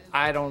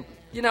don't.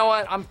 You know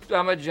what?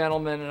 I'm a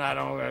gentleman, and I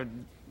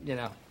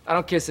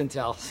don't kiss and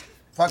tell.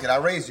 Fuck it, I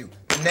raise you.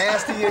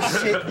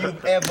 Nastiest shit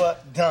you've ever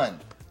done.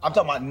 I'm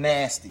talking about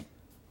nasty.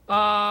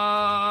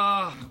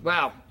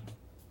 Wow.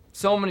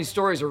 So many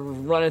stories are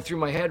running through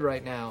my head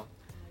right now.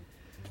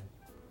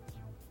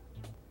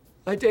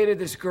 I dated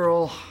this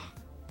girl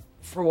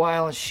for a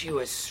while, and she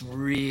was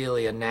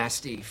really a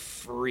nasty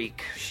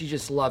freak. She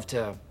just loved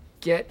to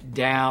get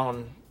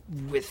down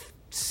with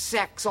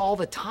sex all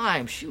the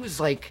time. She was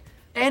like,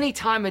 any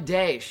time of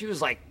day, she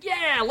was like,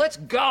 yeah, let's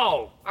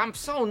go. I'm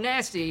so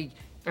nasty.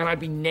 And I'd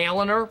be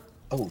nailing her.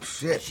 Oh,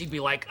 shit. She'd be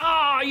like,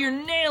 oh, you're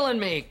nailing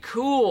me.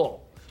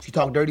 Cool. She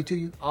talk dirty to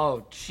you?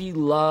 Oh, she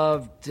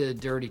loved to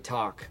dirty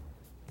talk.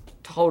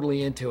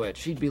 Totally into it.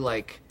 She'd be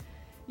like,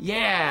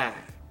 yeah,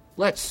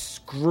 let's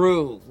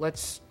screw.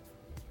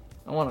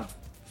 I want to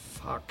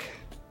fuck.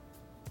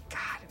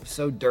 God, it was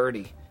so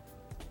dirty.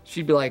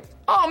 She'd be like,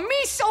 oh,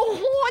 me so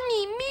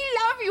horny. Me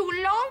love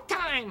you long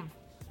time.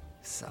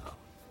 So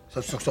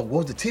what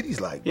was the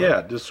titties like, bro?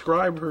 Yeah,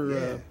 describe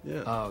her.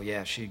 Yeah. Oh,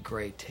 yeah, she had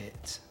great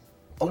tits.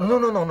 Oh,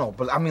 no.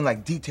 But I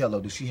mean, detail, though.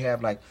 Does she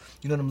have,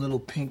 them little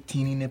pink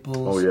teeny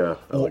nipples? Oh, yeah.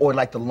 Or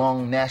the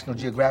long National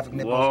Geographic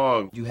nipples?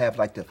 Long. You have,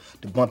 the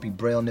bumpy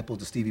Braille nipples,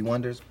 the Stevie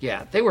Wonders?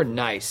 Yeah, they were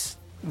nice.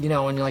 And,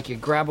 you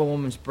grab a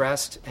woman's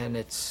breast, and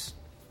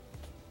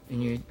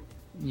you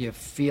you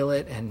feel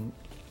it, and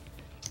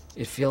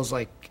it feels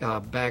like a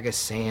bag of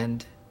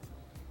sand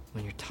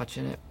when you're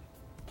touching it.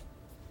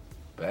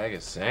 Bag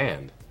of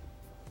sand?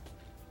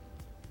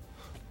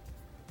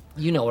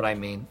 You know what I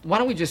mean. Why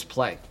don't we just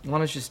play? Why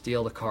don't you just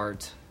deal the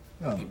cards?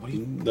 What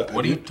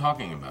are you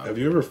talking about? Have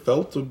you ever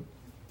felt a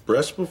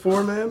breast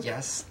before, man?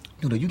 Yes.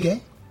 Dude, are you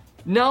gay?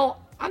 No,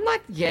 I'm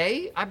not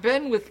gay. I've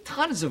been with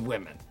tons of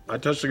women. I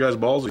touched a guy's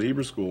balls at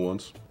Hebrew school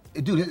once.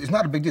 Dude, it's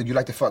not a big deal. You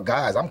like to fuck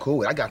guys. I'm cool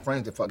with it. I got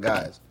friends that fuck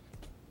guys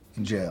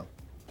in jail.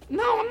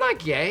 No, I'm not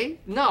gay.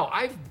 No,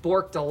 I've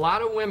borked a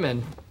lot of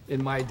women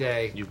in my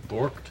day. You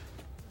borked?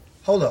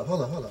 Hold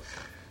up.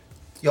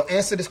 Yo,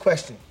 answer this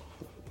question.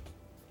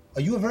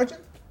 Are you a virgin?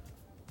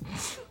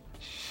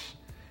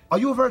 Are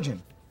you a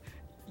virgin?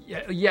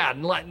 Yeah,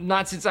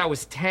 not since I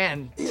was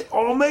 10. It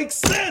all makes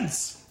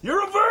sense.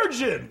 You're a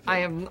virgin. I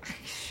am...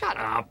 Shut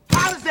up.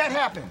 How does that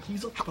happen?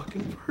 He's a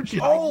fucking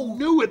virgin. Oh, I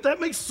knew it. That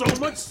makes so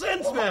much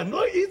sense, man.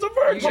 Look, he's a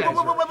virgin.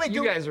 Wait,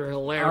 you guys are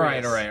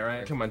hilarious. All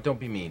right. Come on, don't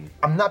be mean.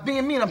 I'm not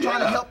being mean. I'm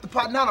trying to help the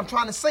partner out. I'm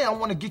trying to say I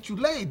want to get you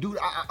laid, dude.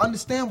 I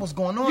understand what's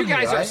going on You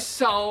guys here, are right?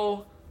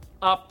 so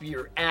up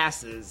your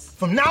asses.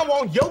 From now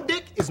on, your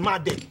dick is my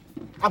dick.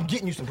 I'm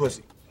getting you some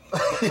pussy.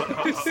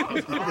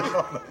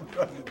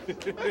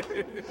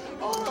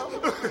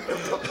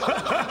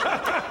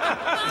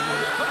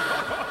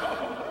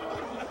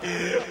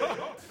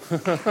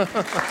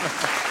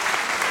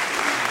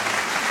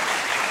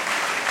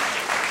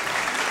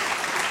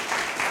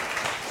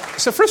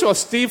 So first of all,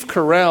 Steve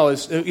Carell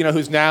is,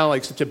 who's now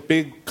like such a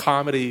big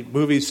comedy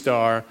movie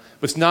star,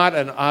 was not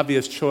an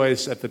obvious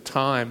choice at the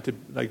time to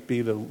like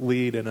be the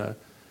lead in a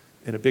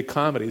big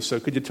comedy. So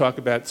could you talk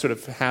about sort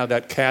of how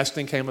that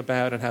casting came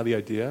about and how the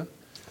idea?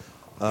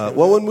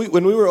 Well,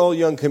 when we were all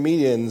young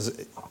comedians,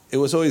 it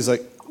was always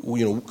like,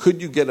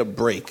 could you get a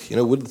break?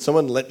 Would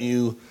someone let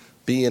you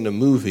be in a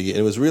movie? And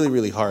it was really,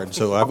 really hard.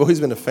 So I've always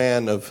been a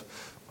fan of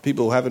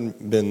people who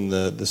haven't been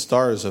the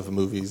stars of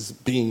movies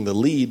being the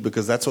lead,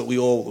 because that's what we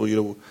all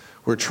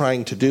were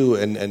trying to do,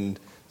 and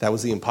that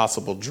was the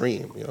impossible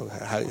dream.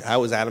 How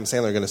was Adam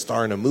Sandler going to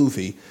star in a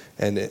movie?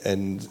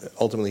 And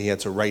ultimately he had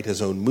to write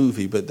his own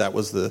movie, but that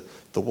was the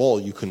wall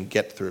you couldn't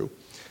get through.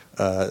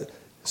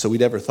 So we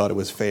never thought it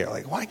was fair.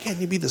 Like, why can't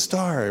you be the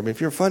star? I mean,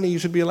 if you're funny, you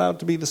should be allowed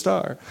to be the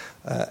star.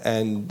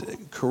 And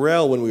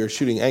Carell, when we were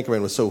shooting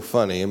Anchorman, was so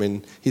funny. I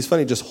mean, he's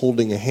funny just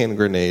holding a hand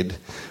grenade.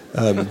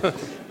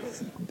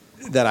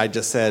 That I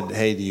just said,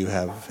 hey, do you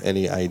have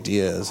any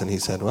ideas? And he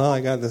said, well,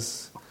 I got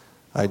this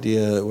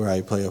idea where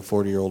I play a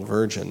 40-year-old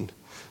virgin.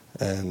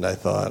 And I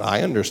thought,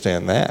 I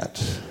understand that.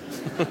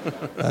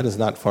 That is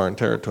not foreign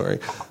territory.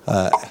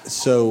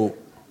 So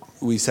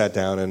we sat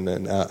down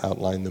and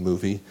outlined the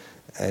movie.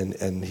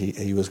 And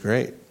he was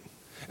great.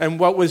 And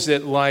what was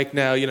it like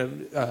now?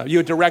 You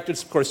had directed,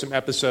 of course, some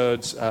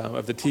episodes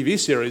of the TV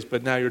series,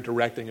 but now you're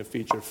directing a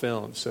feature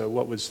film. So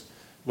what was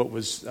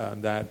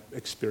that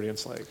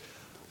experience like?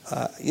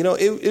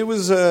 It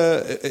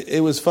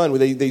was fun.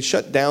 They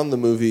shut down the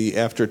movie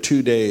after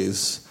 2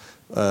 days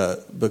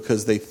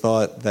because they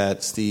thought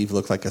that Steve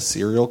looked like a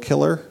serial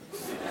killer.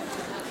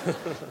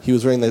 He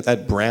was wearing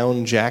that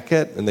brown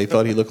jacket, and they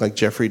thought he looked like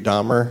Jeffrey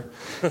Dahmer.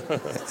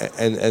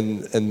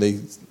 And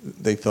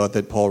they thought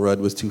that Paul Rudd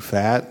was too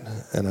fat,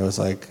 and I was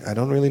like, I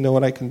don't really know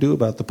what I can do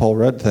about the Paul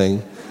Rudd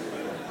thing.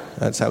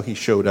 That's how he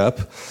showed up.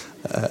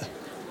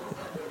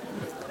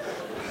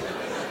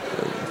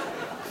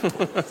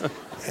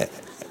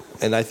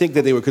 And I think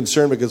that they were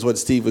concerned because what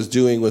Steve was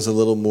doing was a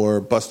little more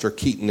Buster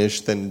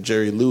Keaton-ish than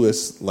Jerry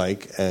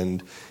Lewis-like,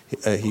 and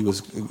he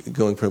was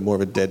going for more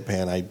of a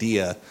deadpan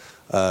idea.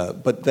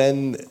 But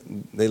then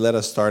they let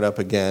us start up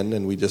again,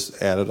 and we just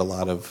added a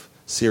lot of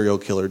serial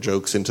killer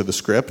jokes into the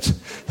script,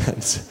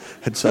 and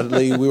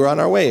suddenly we were on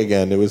our way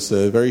again. It was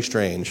very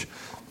strange.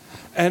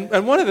 And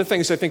one of the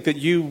things I think that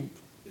you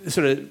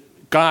sort of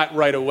got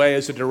right away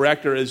as a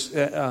director is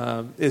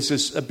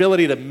this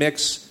ability to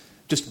mix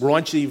just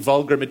raunchy,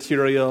 vulgar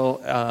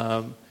material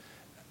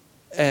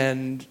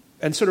and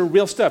sort of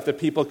real stuff that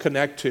people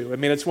connect to. I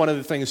mean, it's one of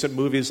the things that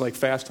movies like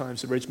Fast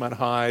Times at Ridgemont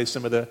High,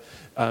 some of the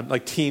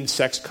like teen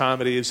sex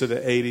comedies of the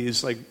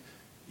 80s,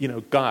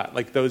 got.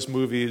 Like those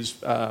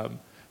movies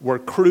were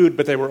crude,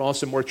 but they were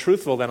also more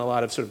truthful than a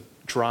lot of sort of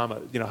drama,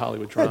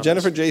 Hollywood drama. Yeah,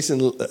 Jennifer Jason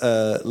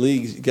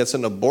Leigh gets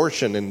an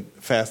abortion in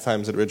Fast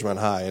Times at Ridgemont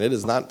High, and it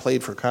is not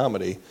played for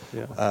comedy.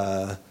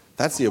 Yeah.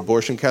 That's the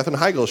abortion Katherine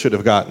Heigl should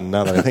have gotten,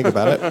 now that I think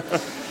about it.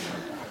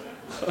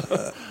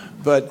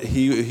 But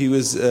he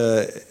was,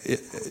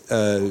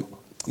 they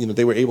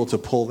were able to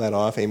pull that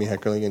off, Amy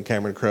Heckerling and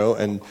Cameron Crowe,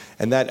 and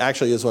that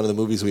actually is one of the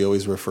movies we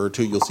always refer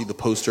to. You'll see the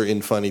poster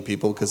in Funny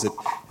People, because it,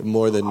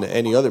 more than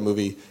any other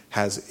movie,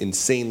 has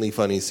insanely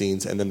funny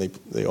scenes, and then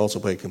they also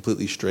play it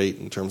completely straight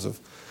in terms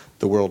of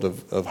the world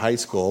of high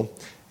school.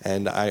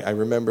 And I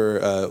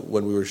remember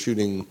when we were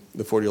shooting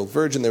The 40-Year-Old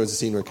Virgin, there was a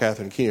scene where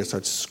Catherine Keener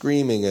starts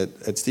screaming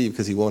at Steve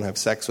because he won't have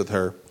sex with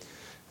her.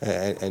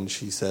 And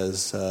she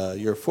says,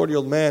 you're a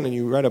 40-year-old man and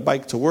you ride a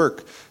bike to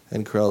work.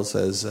 And Carell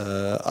says,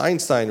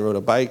 Einstein rode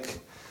a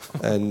bike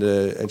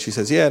And she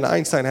says, yeah, and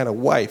Einstein had a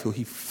wife who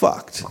he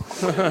fucked.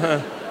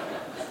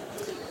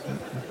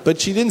 But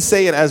she didn't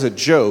say it as a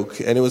joke,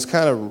 and it was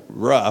kind of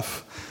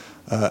rough.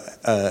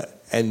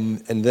 And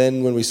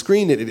then when we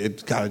screened it,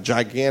 it got a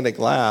gigantic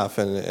laugh,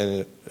 and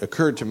it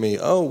occurred to me,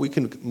 we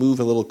can move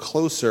a little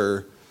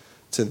closer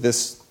to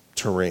this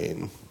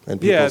terrain, and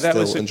people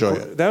still enjoy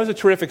it. That was a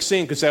terrific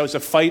scene, because that was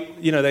a fight.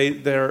 You know,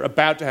 they're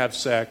about to have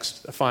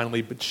sex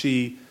finally, but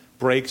she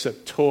breaks a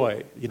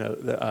toy. You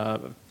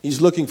know,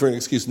 he's looking for an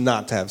excuse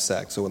not to have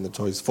sex. So when the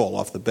toys fall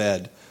off the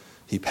bed,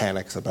 he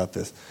panics about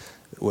this,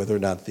 whether or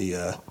not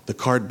the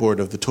cardboard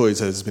of the toys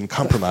has been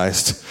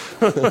compromised.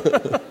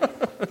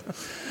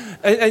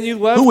 And you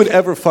love... Who would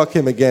ever fuck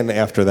him again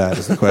after that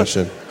is the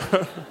question.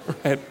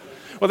 Right.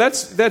 Well,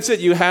 that's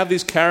it. You have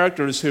these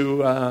characters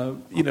who,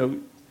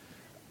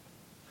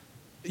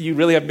 you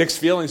really have mixed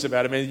feelings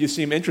about. I mean, you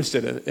seem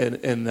interested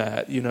in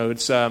that. You know,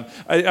 it's.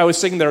 I was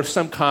thinking there are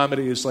some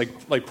comedies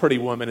like Pretty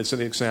Woman is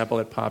an example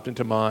that popped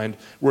into mind,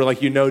 where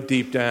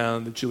deep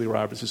down that Julia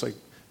Roberts is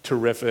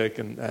terrific,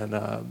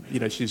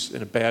 and she's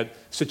in a bad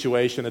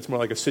situation. It's more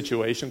like a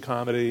situation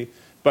comedy.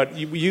 But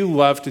you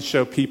love to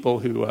show people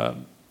who.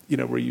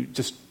 Where you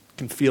just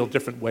can feel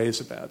different ways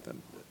about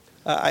them.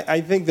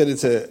 I think that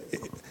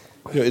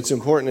it's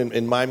important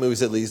in my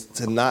movies, at least,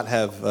 to not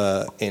have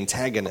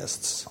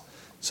antagonists.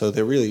 So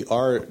there really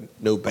are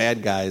no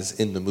bad guys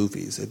in the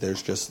movies.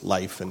 There's just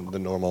life and the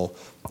normal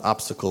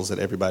obstacles that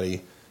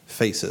everybody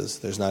faces.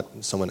 There's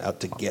not someone out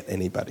to get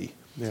anybody.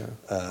 Yeah.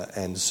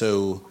 And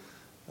so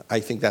I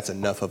think that's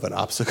enough of an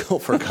obstacle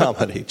for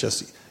comedy,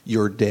 just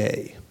your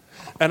day.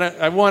 And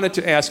I wanted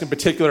to ask in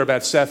particular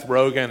about Seth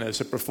Rogen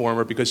as a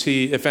performer, because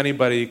he, if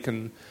anybody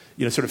can,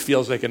 sort of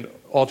feels like an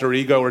alter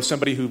ego or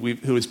somebody who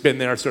has been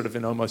there sort of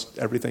in almost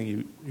everything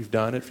you've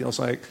done, it feels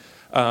like.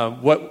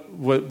 What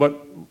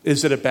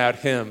is it about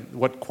him?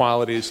 What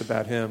qualities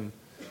about him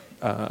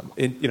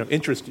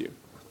interest you?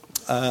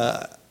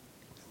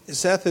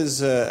 Seth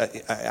is,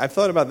 I've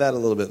thought about that a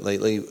little bit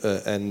lately,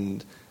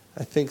 and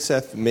I think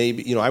Seth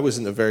maybe, I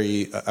wasn't a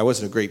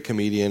great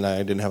comedian. I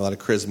didn't have a lot of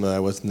charisma.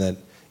 I wasn't that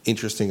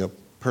interesting a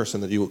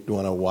person that you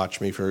want to watch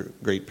me for a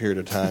great period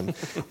of time,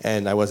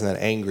 and I wasn't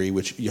that angry,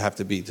 which you have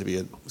to be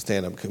a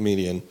stand-up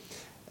comedian.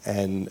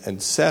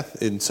 And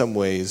Seth, in some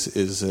ways,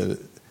 is a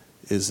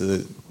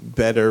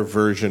better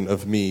version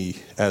of me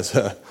as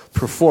a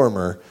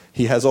performer.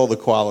 He has all the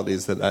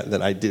qualities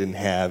that I didn't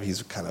have.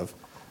 He's kind of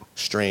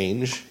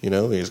strange,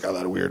 He's got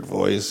that weird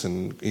voice,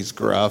 and he's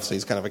gruff, so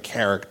he's kind of a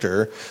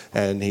character,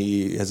 and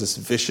he has this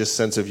vicious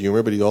sense of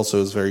humor, but he also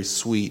is very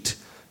sweet.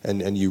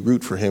 And you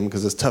root for him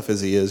because as tough as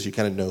he is, you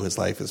kind of know his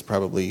life is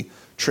probably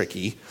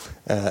tricky,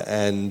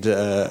 and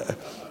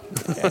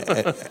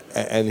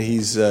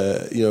he's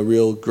a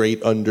real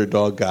great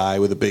underdog guy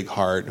with a big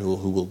heart who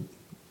will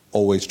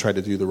always try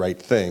to do the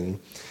right thing,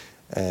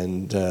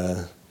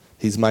 and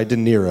he's my De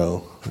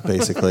Niro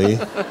basically.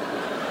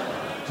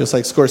 Just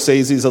like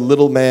Scorsese's a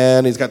little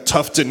man, he's got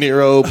tough De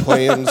Niro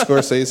playing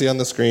Scorsese on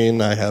the screen.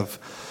 I have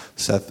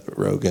Seth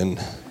Rogen.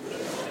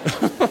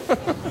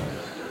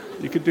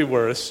 You could do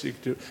worse.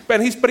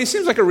 But he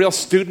seems like a real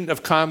student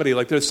of comedy.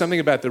 Like there's something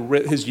about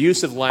his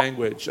use of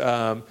language,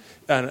 and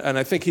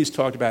I think he's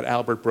talked about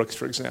Albert Brooks,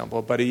 for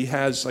example. But he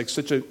has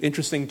such an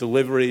interesting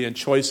delivery and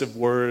choice of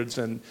words,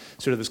 and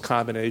sort of this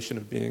combination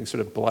of being sort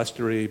of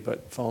blustery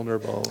but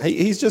vulnerable.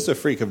 He's just a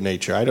freak of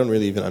nature. I don't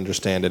really even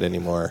understand it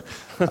anymore.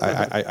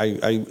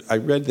 I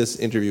read this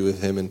interview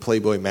with him in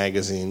Playboy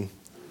magazine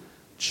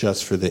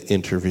just for the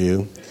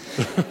interview,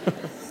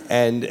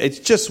 and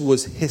it just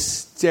was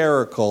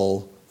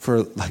hysterical.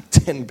 For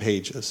 10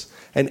 pages.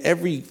 And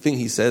everything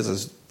he says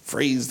is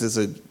phrased as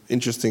an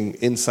interesting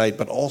insight,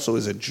 but also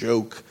as a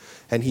joke.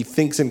 And he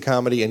thinks in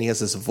comedy, and he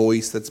has this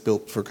voice that's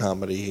built for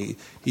comedy.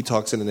 He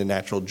talks in a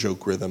natural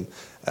joke rhythm,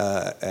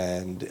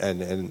 and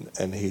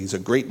he's a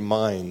great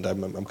mind.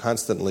 I'm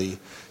constantly,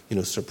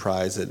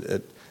 surprised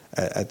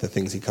at the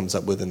things he comes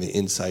up with and the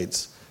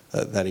insights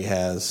that he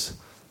has.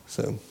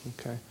 So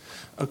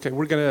okay,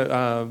 we're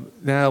gonna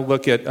now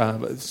look at.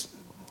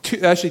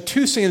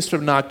 Two scenes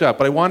from Knocked Up.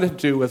 What I wanted to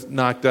do with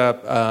Knocked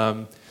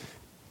Up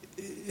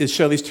is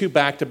show these two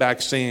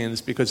back-to-back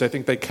scenes, because I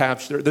think they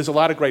capture... There's a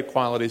lot of great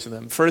qualities in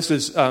them. First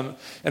is an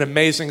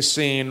amazing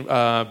scene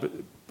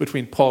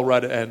between Paul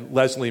Rudd and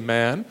Leslie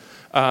Mann.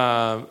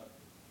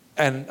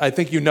 And I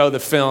think you know the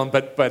film,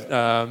 but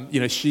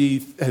she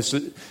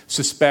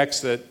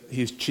suspects that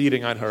he's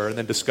cheating on her, and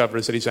then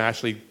discovers that he's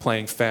actually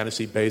playing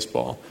fantasy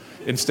baseball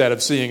instead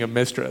of seeing a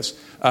mistress.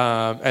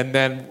 And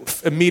then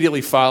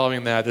immediately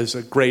following that, there's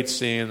a great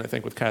scene, I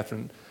think, with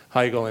Katherine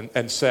Heigl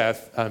and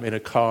Seth in a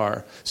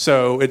car.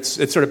 So it's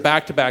sort of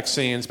back-to-back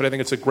scenes, but I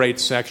think it's a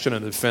great section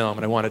of the film,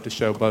 and I wanted to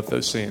show both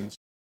those scenes.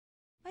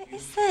 What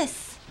is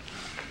this?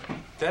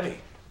 Debbie.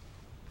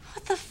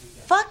 What the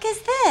fuck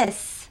is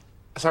this?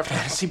 It's our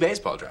fantasy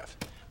baseball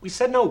draft. We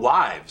said no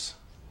wives.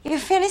 Your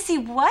fantasy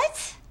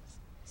what?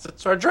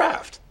 It's our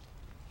draft.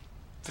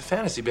 For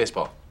fantasy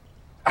baseball.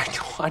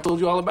 I told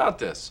you all about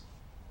this.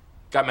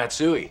 Got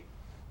Matsui.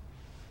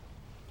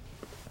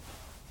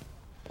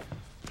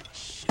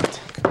 Shit.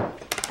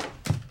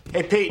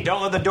 Hey, Pete,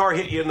 don't let the door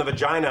hit you in the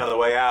vagina on the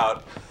way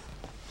out.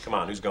 Come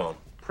on, who's going?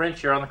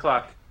 Prince, you're on the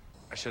clock.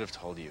 I should have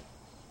told you.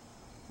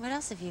 What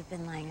else have you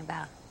been lying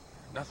about?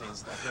 Nothing.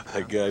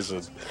 That guy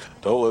said,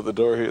 don't let the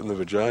door hit in the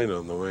vagina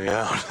on the way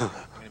out.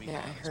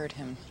 Yeah, I heard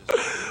him.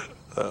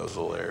 That was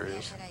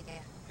hilarious.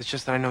 It's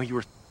just that I know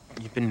you've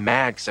been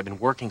mad because I've been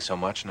working so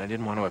much and I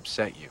didn't want to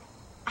upset you.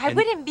 I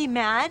wouldn't be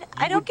mad.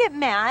 I don't get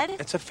mad.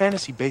 It's a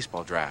fantasy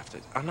baseball draft.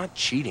 I'm not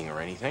cheating or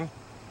anything.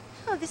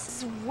 No, this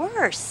is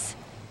worse.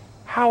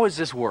 How is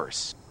this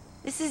worse?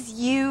 This is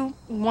you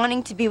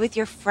wanting to be with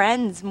your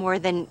friends more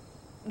than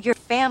your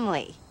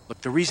family.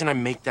 Look, the reason I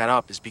make that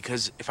up is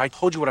because if I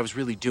told you what I was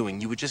really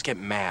doing, you would just get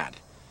mad.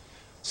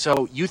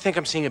 So you think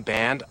I'm seeing a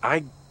band,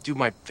 I do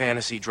my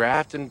fantasy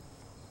draft, and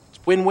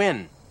it's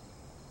win-win.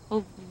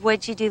 Well,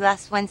 what'd you do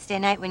last Wednesday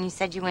night when you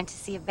said you went to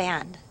see a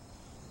band?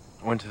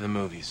 I went to the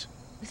movies.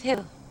 With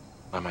who?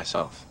 By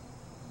myself.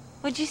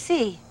 What'd you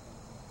see?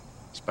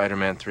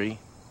 Spider-Man 3.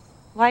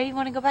 Why do you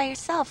want to go by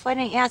yourself? Why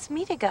didn't you ask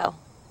me to go?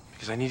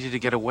 Because I needed to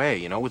get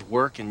away, with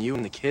work and you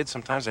and the kids.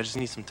 Sometimes I just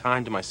need some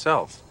time to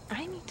myself.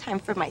 I need time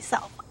for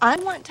myself. I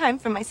want time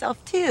for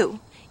myself, too.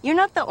 You're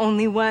not the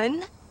only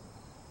one.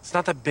 It's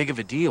not that big of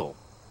a deal.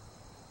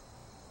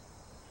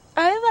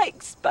 I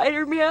like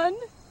Spider-Man.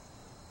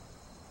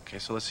 Okay,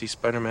 so let's see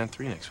Spider-Man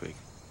 3 next week.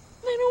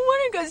 I don't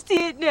want to go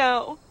see it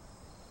now.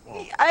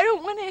 I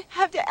don't want to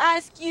have to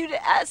ask you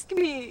to ask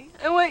me.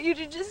 I want you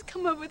to just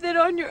come up with it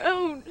on your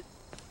own.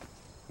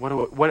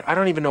 What? I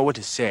don't even know what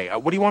to say.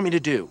 What do you want me to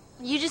do?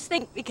 You just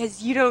think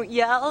because you don't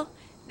yell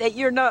that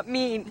you're not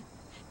mean.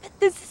 But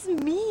this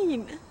is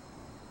mean.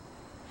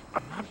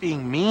 I'm not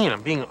being mean.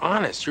 I'm being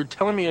honest. You're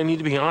telling me I need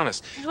to be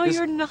honest. No,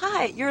 you're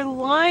not. You're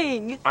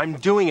lying. I'm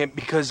doing it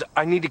because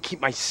I need to keep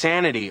my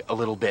sanity a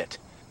little bit.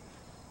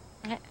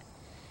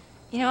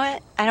 You know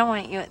what? I don't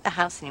want you at the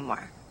house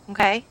anymore,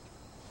 okay?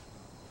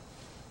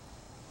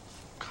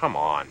 Come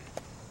on.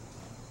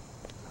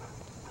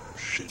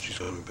 Shit, she's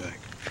coming back.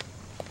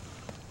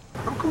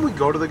 How come we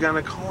go to the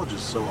gynecologist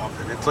so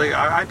often? It's like,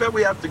 I bet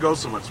we have to go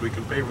so much so we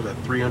can pay for that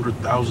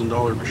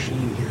 $300,000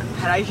 machine here.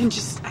 And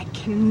I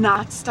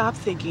cannot stop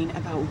thinking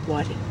about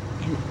what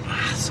an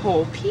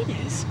asshole Pete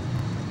is.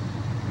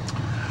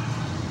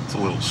 It's a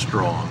little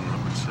strong,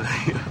 I would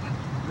say.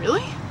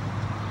 Really?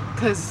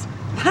 Because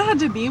that had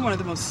to be one of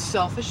the most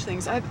selfish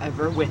things I've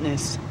ever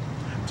witnessed.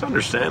 It's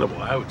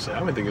understandable, I would say.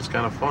 I would think it's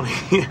kind of funny.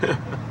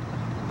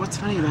 What's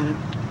funny about it?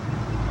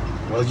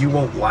 Well, you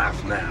won't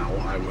laugh now,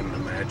 I wouldn't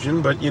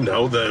imagine, but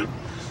the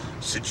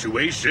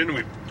situation,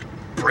 we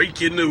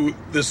break into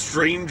the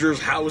stranger's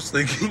house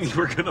thinking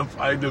we're going to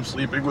find him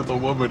sleeping with a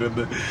woman,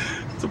 and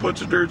it's a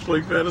bunch of nerds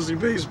playing fantasy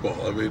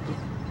baseball. I mean,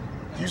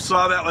 if you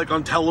saw that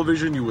on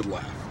television, you would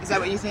laugh. Is that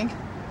what you think?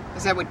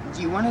 Is that what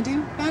you want to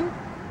do, Ben?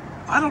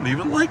 I don't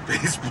even like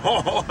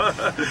baseball.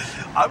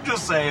 I'm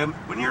just saying,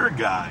 when you're a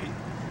guy,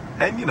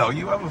 and you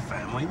have a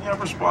family and you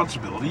have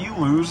responsibility, you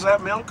lose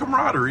that male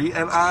camaraderie,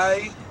 and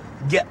I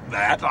get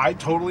that. I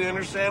totally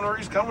understand where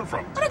he's coming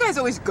from. Why do guys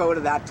always go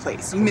to that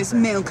place? You miss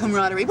male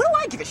camaraderie. What do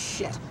I give a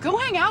shit? Go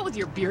hang out with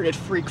your bearded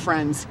freak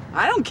friends.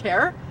 I don't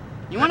care.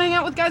 You want to hang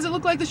out with guys that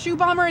look like the Shoe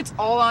Bomber? It's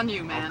all on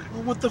you, man.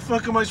 Well, what the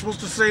fuck am I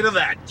supposed to say to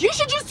that? You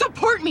should just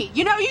support me.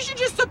 You should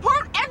just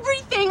support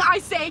everything I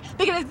say,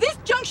 because at this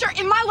juncture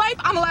in my life,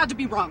 I'm allowed to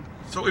be wrong.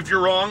 So if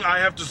you're wrong, I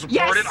have to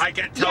support it? I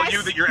can't tell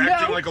you that you're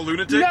acting like a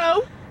lunatic?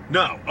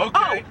 No. Okay.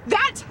 Oh,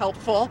 that's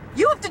helpful.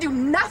 You have to do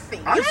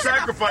nothing. I've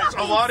sacrificed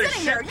a lot of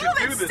shit to do this. You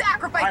haven't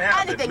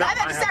sacrificed anything. No, I've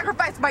had to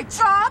sacrifice my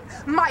job,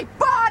 my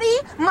body,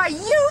 my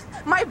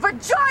youth, my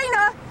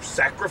vagina.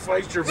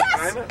 Sacrificed your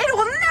yes, vagina? It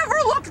will never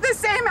look the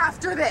same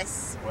after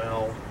this.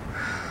 Well,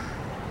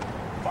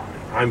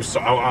 fine.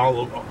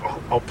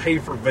 I'll pay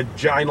for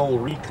vaginal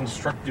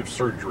reconstructive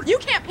surgery. You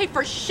can't pay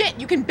for shit.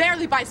 You can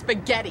barely buy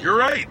spaghetti. You're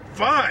right.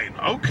 Fine.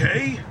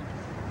 Okay.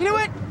 You know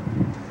what?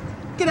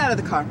 Get out of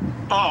the car.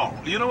 Oh,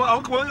 you know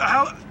what?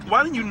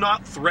 Why didn't you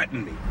not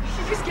threaten me? You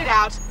should just get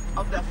out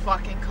of the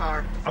fucking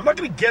car. I'm not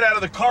going to get out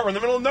of the car in the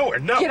middle of nowhere.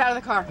 No. Get out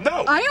of the car.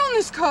 No. I own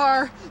this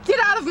car. Get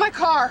out of my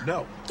car.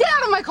 No. Get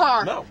out of my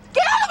car. No.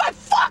 Get out of my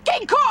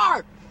fucking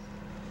car!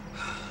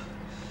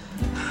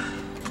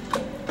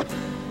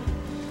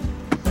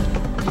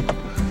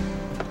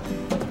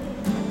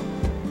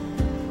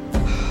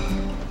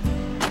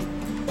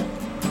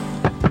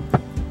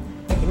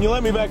 Can you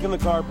let me back in the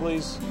car,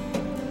 please?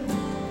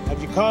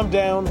 Have you calmed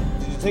down?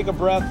 Did you take a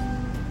breath?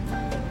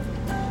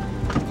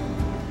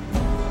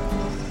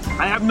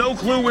 I have no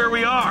clue where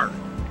we are.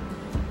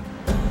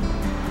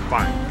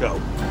 Fine, go.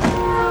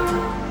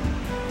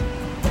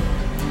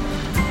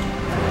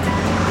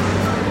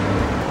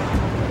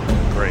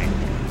 Great.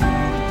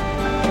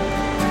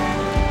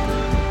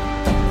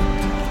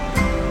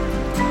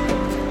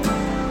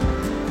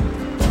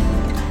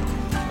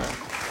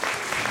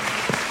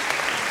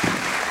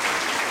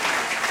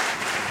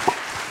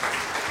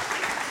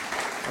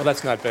 Well,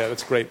 that's not bad.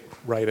 That's great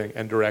writing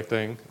and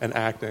directing and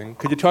acting.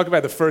 Could you talk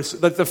about the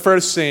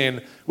first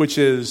scene, which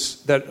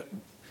is that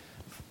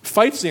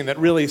fight scene that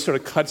really sort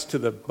of cuts to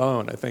the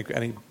bone? I think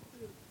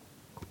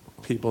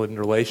people in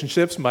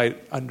relationships might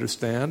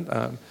understand.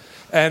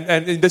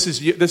 And this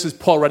is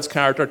Paul Rudd's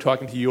character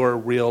talking to your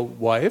real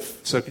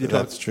wife. So could you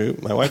That's true.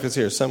 My wife is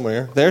here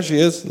somewhere. There she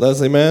is,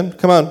 Leslie Mann.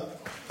 Come on.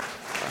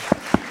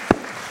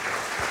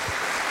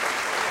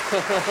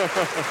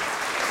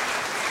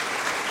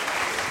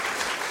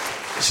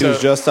 She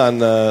was just on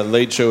the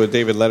Late Show with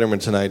David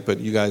Letterman tonight, but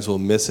you guys will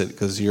miss it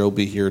because you'll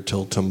be here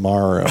till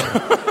tomorrow.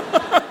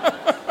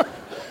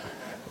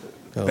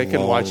 They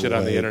can watch it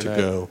on the internet.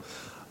 To go.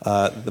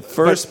 The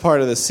first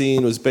part of the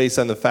scene was based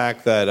on the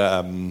fact that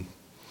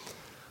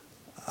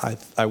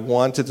I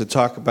wanted to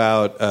talk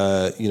about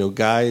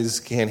guys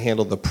can't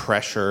handle the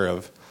pressure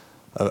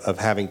of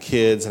having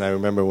kids, and I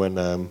remember when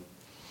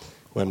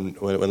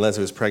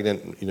Leslie was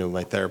pregnant,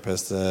 my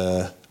therapist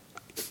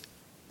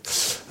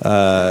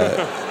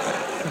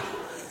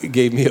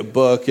gave me a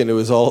book, and it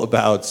was all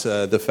about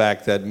the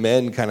fact that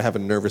men kind of have a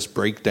nervous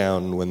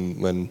breakdown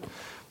when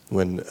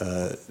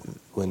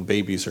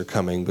babies are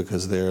coming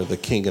because they're the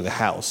king of the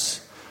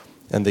house,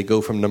 and they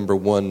go from number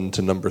 1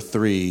 to number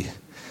 3,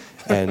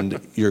 and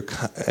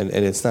and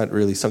it's not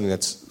really something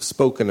that's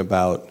spoken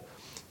about,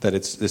 that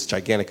it's this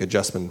gigantic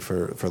adjustment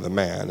for the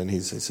man, and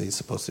he's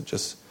supposed to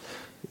just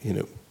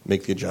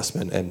make the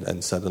adjustment,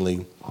 and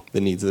suddenly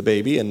the needs of the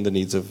baby and the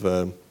needs of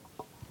the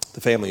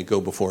family go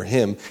before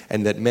him,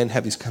 and that men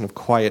have these kind of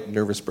quiet,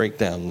 nervous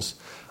breakdowns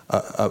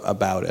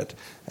about it.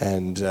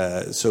 And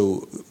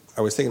so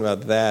I was thinking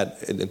about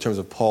that in terms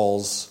of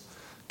Paul's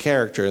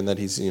character, and that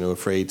he's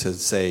afraid to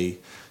say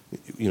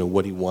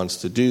what he wants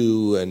to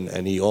do,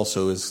 and he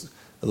also is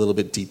a little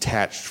bit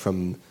detached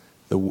from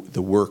the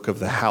work of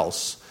the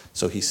house.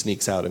 So he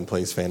sneaks out and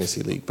plays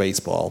fantasy league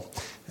baseball,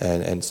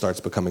 and starts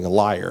becoming a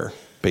liar,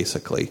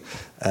 basically.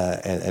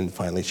 And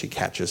finally, she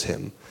catches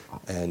him,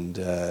 and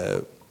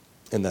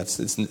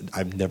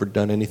I've never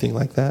done anything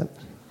like that.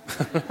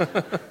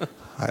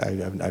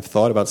 I've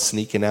thought about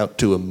sneaking out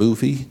to a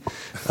movie,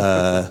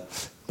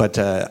 but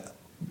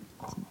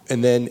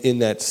and then in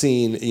that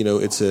scene,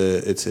 it's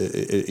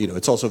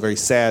also a very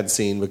sad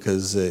scene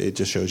because it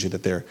just shows you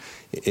that they're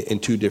in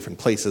two different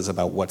places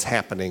about what's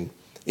happening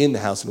in the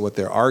house and what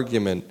their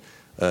argument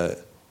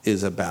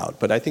is about.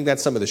 But I think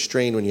that's some of the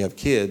strain when you have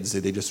kids.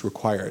 They just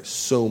require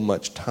so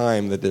much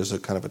time that there's a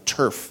kind of a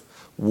turf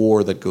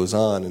war that goes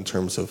on in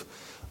terms of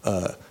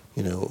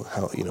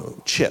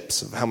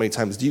chips. How many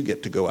times do you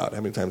get to go out?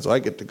 How many times do I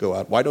get to go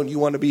out? Why don't you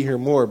want to be here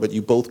more? But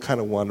you both kind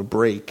of want to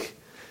break,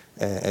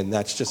 and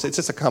it's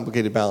just a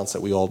complicated balance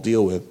that we all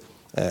deal with.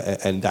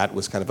 And that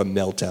was kind of a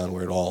meltdown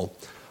where it all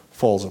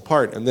falls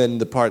apart. And then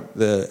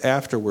the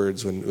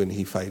afterwards when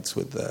he fights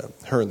with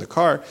her in the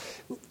car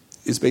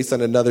is based on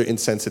another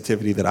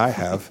insensitivity that I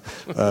have,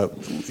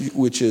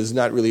 which is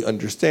not really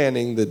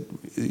understanding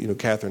that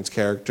Catherine's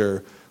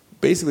character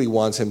basically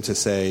wants him to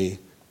say,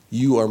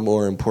 "You are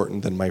more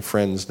important than my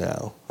friends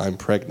now. I'm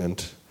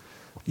pregnant.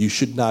 You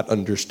should not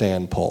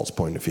understand Paul's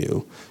point of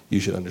view. You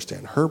should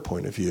understand her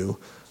point of view,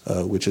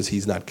 which is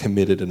he's not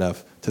committed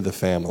enough to the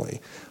family."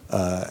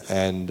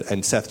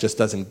 And Seth just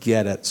doesn't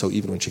get it, so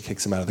even when she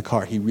kicks him out of the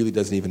car, he really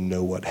doesn't even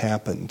know what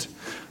happened.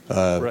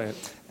 Right.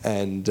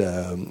 And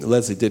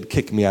Leslie did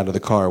kick me out of the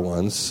car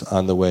once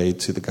on the way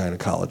to the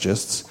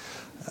gynecologist's.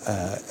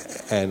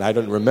 And I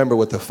don't remember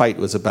what the fight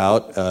was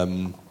about.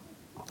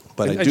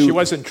 But and she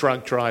wasn't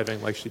drunk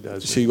driving like she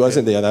does. She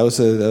wasn't. Yeah, that was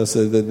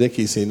the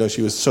Nikki scene. No,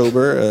 she was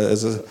sober,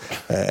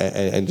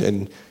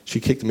 and she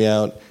kicked me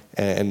out,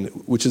 and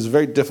which is a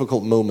very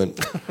difficult moment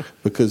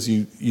because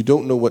you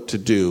don't know what to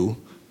do,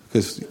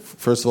 because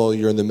first of all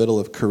you're in the middle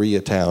of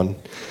Koreatown,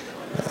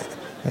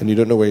 and you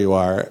don't know where you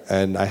are,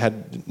 and I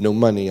had no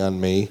money on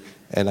me,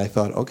 and I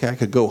thought, okay, I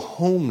could go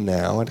home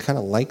now. I'd kind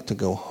of like to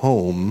go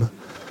home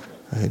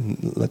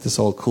and let this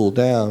all cool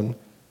down.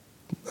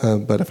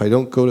 But if I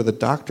don't go to the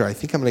doctor, I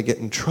think I'm going to get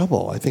in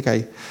trouble. I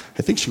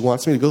think she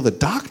wants me to go to the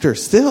doctor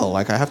still.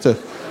 Like I have to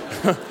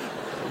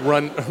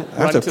run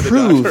to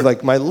prove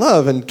like my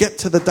love and get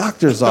to the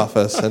doctor's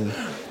office. And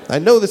I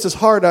know this is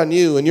hard on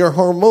you, and you're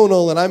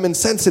hormonal, and I'm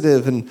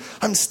insensitive, and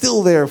I'm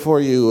still there for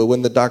you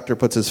when the doctor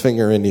puts his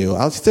finger in you.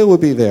 I still will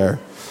be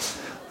there.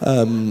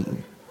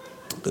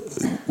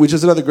 Which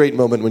is another great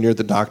moment when you're at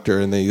the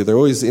doctor and they're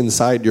always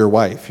inside your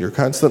wife. You're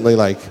constantly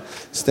like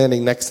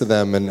standing next to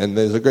them, and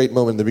there's a great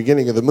moment in the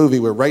beginning of the movie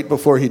where right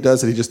before he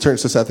does it, he just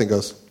turns to Seth and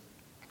goes,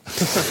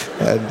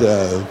 and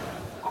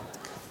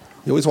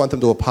you always want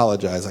them to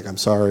apologize, like, "I'm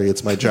sorry,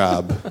 it's my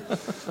job."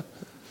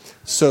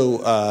 So,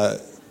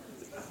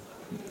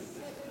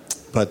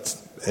 but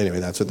anyway,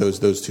 that's what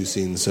those two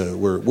scenes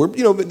were.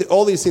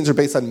 All these scenes are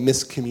based on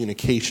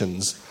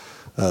miscommunications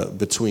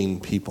between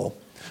people.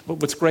 But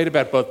what's great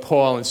about both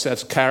Paul and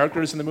Seth's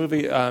characters in the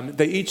movie,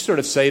 they each sort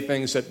of say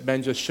things that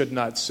men just should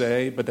not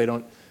say, but they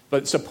don't.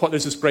 But so Paul,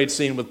 there's this great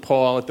scene with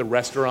Paul at the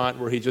restaurant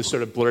where he just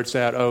sort of blurts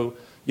out, when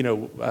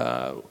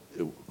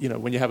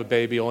you have a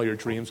baby, all your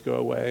dreams go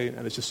away,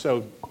 and it's just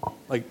so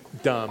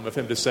dumb of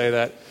him to say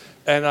that.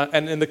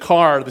 And in the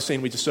car, the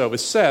scene we just saw with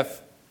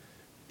Seth,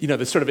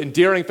 the sort of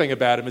endearing thing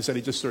about him is that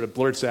he just sort of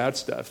blurts out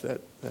stuff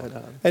that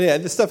and yeah,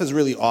 this stuff is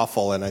really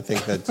awful, and I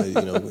think that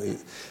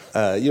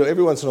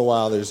every once in a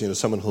while there's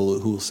someone who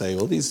will say,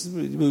 well, these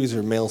movies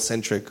are male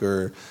centric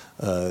or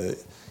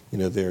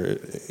they're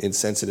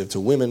insensitive to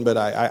women, but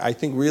I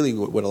think really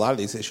what a lot of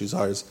these issues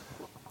are is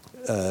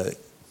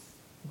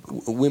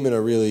women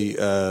are really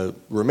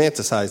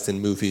romanticized in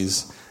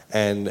movies,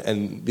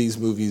 and these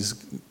movies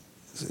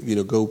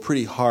go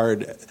pretty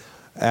hard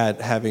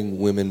at having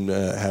women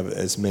have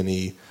as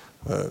many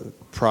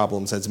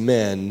problems as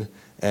men,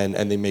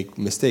 and they make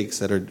mistakes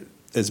that are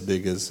as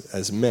big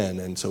as men.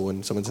 And so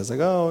when someone says, like,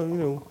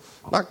 oh,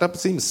 Knocked Up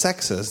seems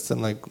sexist,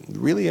 I'm like,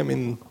 really? I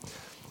mean,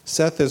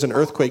 Seth, there's an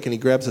earthquake and he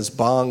grabs his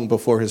bong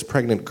before his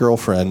pregnant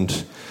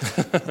girlfriend.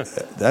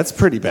 That's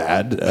pretty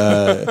bad.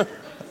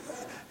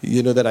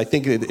 That I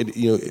think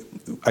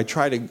I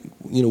try to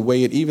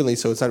weigh it evenly,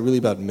 so it's not really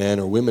about men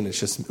or women. It's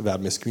just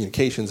about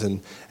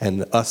miscommunications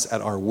and us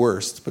at our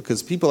worst.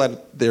 Because people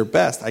at their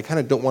best, I kind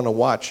of don't want to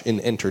watch in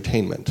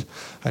entertainment.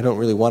 I don't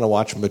really want to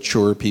watch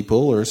mature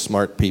people or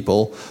smart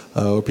people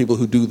or people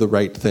who do the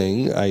right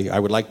thing. I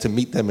would like to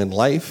meet them in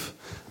life.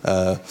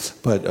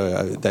 But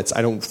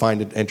I don't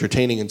find it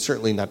entertaining and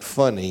certainly not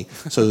funny.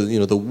 So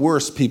the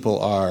worse people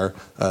are,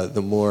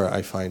 the more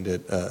I find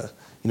it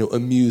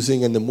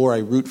amusing, and the more I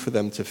root for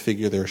them to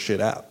figure their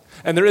shit out.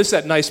 And there is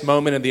that nice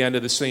moment at the end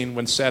of the scene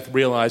when Seth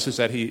realizes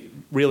that he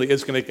really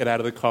is going to get out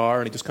of the car,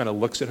 and he just kind of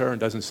looks at her and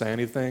doesn't say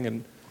anything.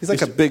 And he's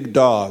like a big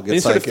dog.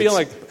 It's like,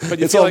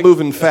 it's all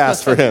moving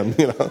fast for him,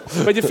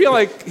 But you feel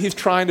like he's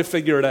trying to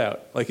figure it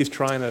out. Like he's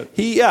trying to.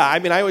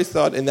 I always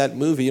thought in that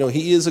movie,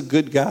 he is a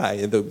good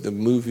guy. The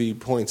movie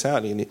points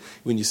out, and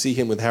when you see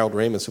him with Harold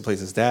Ramis, who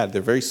plays his dad,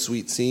 they're very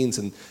sweet scenes,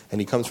 and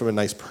he comes from a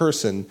nice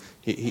person.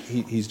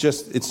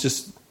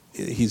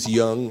 He's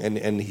young,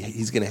 and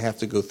he's going to have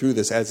to go through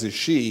this, as is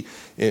she,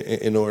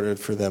 in order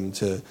for them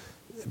to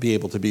be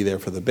able to be there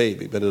for the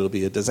baby. But it'll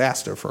be a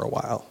disaster for a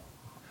while.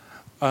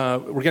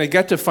 We're going to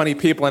get to funny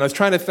people, and I was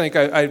trying to think.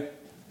 I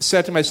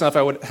said to myself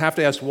I would have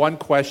to ask one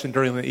question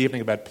during the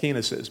evening about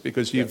penises,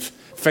 because you've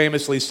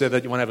famously said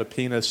that you want to have a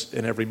penis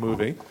in every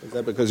movie. Is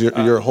that because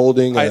you're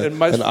holding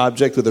an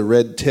object with a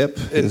red tip?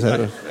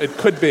 It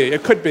could be.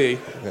 It could be.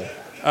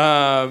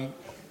 Okay.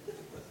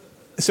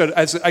 So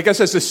I guess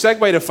as a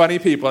segue to funny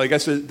people, I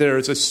guess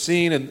there's a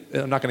scene, and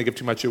I'm not going to give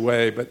too much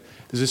away, but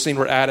there's a scene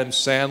where Adam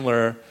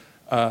Sandler,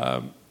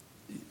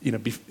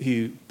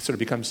 he sort of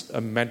becomes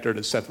a mentor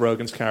to Seth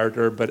Rogen's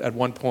character, but at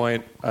one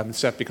point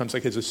Seth becomes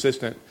like his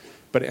assistant,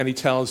 and he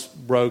tells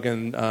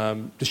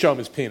Rogen to show him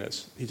his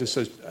penis. He just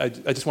says, I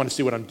just want to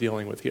see what I'm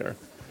dealing with here.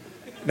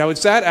 Now,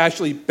 is that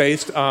actually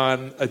based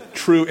on a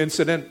true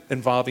incident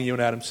involving you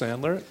and Adam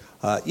Sandler?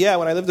 Yeah,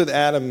 when I lived with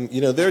Adam,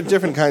 there are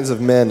different kinds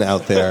of men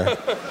out there.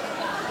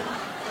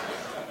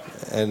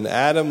 And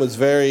Adam was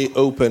very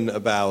open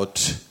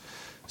about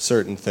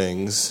certain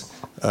things.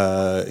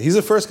 He's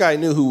the first guy I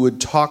knew who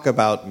would talk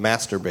about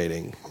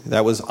masturbating.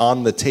 That was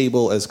on the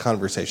table as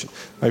conversation.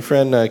 My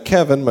friend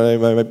Kevin,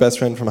 my best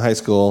friend from high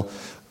school,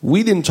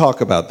 we didn't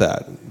talk about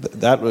that.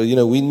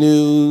 We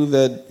knew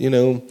that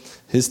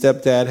his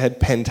stepdad had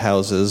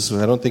penthouses.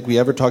 I don't think we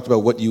ever talked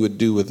about what you would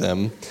do with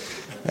them,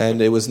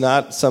 and it was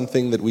not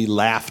something that we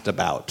laughed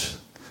about.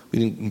 We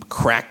didn't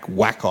crack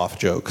whack-off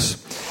jokes.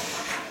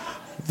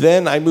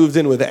 Then I moved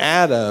in with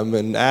Adam,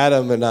 and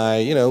Adam and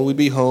I, we'd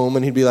be home,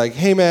 and he'd be like,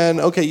 "Hey, man,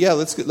 okay, yeah,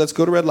 let's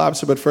go to Red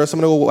Lobster, but first I'm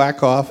going to go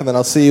whack off, and then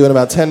I'll see you in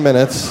about 10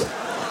 minutes."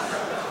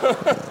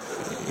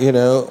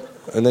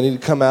 And then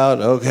he'd come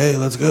out, "Okay,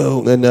 let's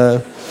go," and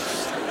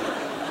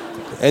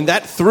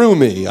that threw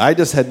me. I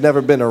just had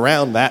never been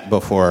around that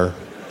before,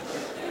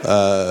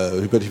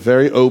 but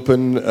very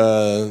open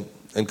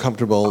and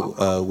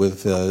comfortable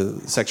with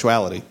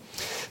sexuality.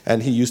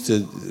 And he used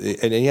to,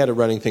 and he had a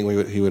running thing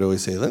where he would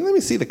always say, "Let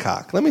me see the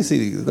cock. Let me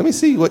see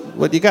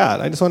what you got.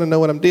 I just want to know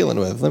what I'm dealing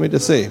with. Let me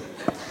just see."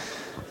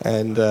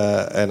 And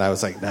I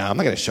was like, "No, I'm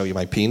not going to show you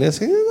my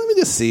penis. Let me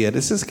just see it.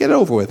 Just get it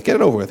over with. Get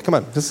it over with. Come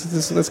on,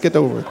 let's get it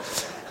over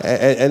with."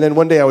 And then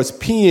one day I was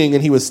peeing,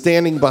 and he was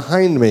standing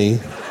behind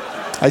me.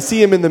 I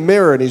see him in the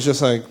mirror, and he's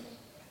just like,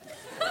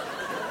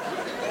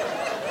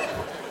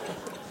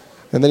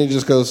 and then he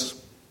just goes,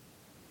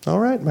 "All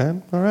right,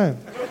 man, all right."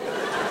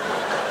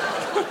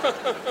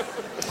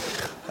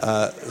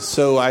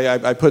 So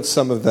I put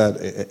some of that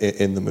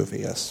in the movie,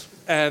 yes.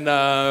 And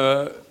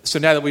so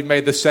now that we've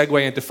made the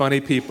segue into funny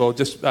people,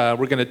 just we're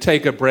going to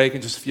take a break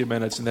in just a few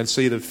minutes and then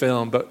see the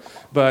film. But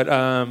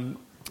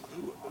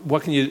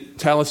what can you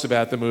tell us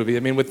about the movie? I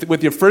mean,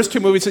 with your first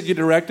two movies that you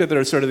directed, that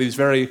are sort of these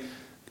they're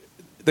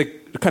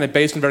kind of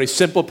based on very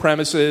simple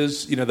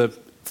premises. The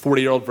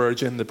 40-year-old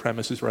virgin, the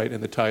premise is right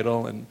in the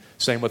title, and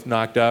same with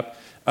Knocked Up.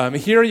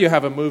 Here you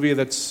have a movie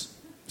that's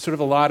sort of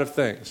a lot of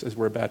things, as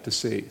we're about to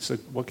see. So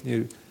what can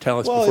you tell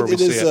us before we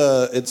see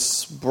it? It's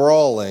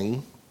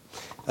sprawling.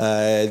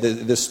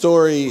 The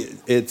story,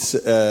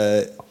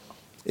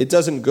 it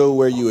doesn't go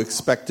where you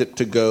expect it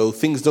to go.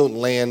 Things don't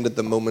land at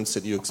the moments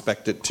that you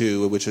expect it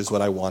to, which is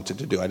what I wanted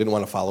to do. I didn't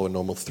want to follow a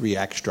normal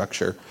 3-act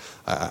structure.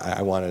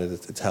 I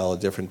wanted to tell a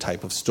different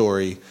type of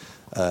story.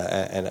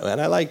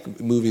 And I like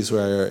movies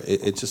where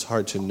it's just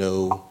hard to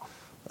know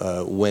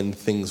when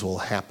things will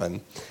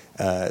happen.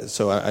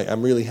 So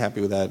I'm really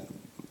happy with that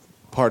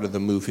part of the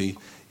movie.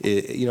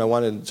 I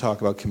wanted to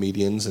talk about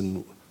comedians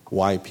and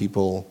why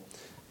people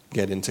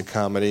get into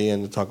comedy,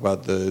 and to talk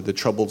about the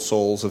troubled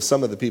souls of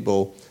some of the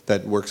people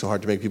that work so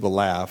hard to make people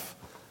laugh.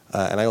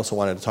 And I also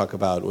wanted to talk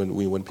about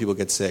when people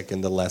get sick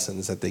and the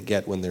lessons that they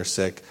get when they're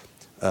sick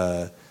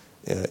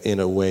in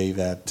a way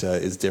that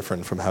is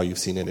different from how you've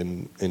seen it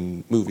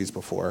in movies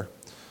before.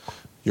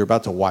 You're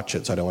about to watch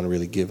it, so I don't want to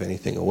really give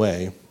anything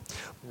away.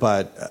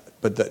 But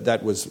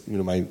that was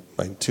my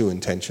two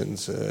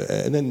intentions.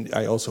 And then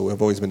I also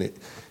have always been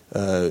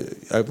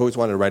I've always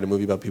wanted to write a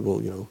movie about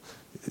people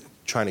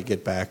trying to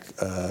get back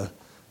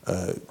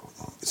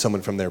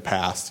someone from their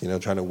past,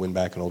 trying to win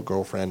back an old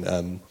girlfriend,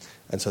 and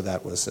so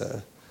that was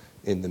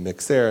in the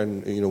mix there.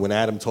 And when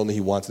Adam told me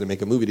he wanted to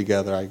make a movie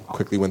together, I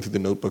quickly went through the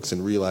notebooks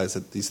and realized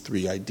that these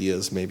three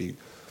ideas maybe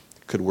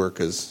could work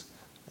as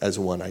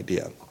one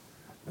idea.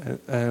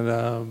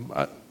 And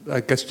I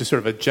guess just sort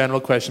of a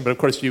general question, but of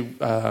course you,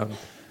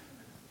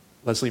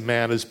 Leslie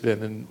Mann has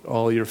been in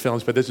all your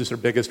films, but this is her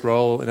biggest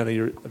role in any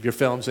of your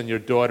films, and your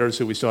daughters,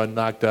 who we saw in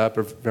Knocked Up,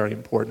 are very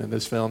important in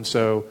this film.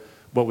 So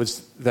what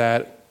was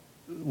that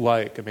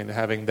like? I mean,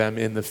 having them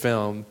in the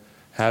film,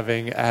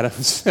 having Adam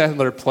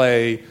Sandler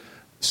play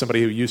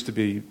somebody who used to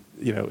be,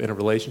 in a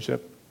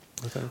relationship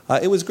with him?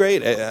 It was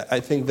great.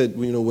 I think that,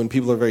 when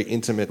people are very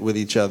intimate with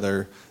each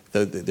other,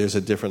 there's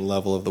a different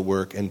level of the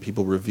work, and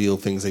people reveal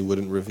things they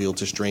wouldn't reveal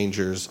to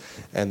strangers,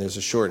 and there's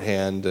a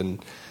shorthand,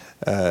 and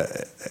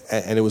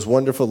it was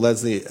wonderful.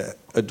 Leslie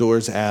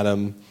adores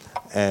Adam,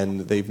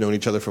 and they've known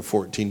each other for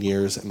 14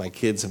 years, and my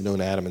kids have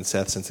known Adam and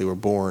Seth since they were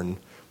born,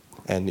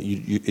 and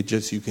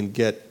you can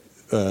get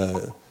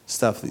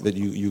stuff that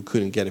you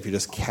couldn't get if you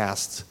just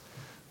cast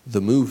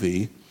the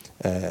movie.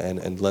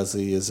 And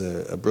Leslie is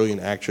a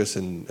brilliant actress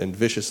and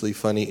viciously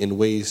funny in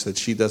ways that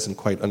she doesn't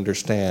quite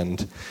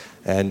understand.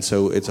 And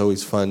so it's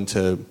always fun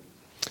to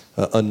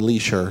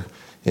unleash her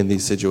in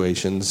these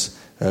situations.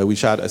 We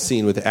shot a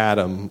scene with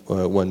Adam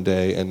one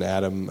day, and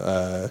Adam,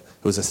 it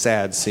was a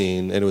sad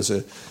scene. And it was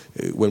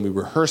when we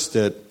rehearsed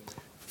it,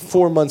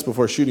 4 months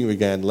before shooting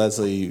began,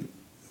 Leslie,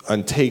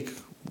 on take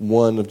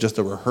one of just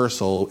a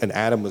rehearsal, and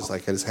Adam was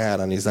like, had his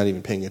hat on, he's not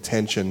even paying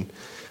attention.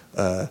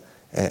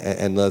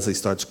 And Leslie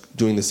starts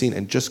doing the scene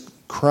and just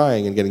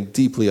crying and getting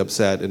deeply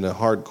upset in a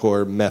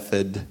hardcore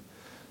method,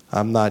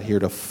 I'm not here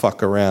to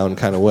fuck around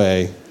kind of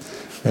way.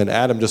 And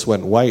Adam just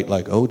went white,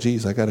 like, oh,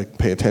 geez, I got to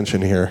pay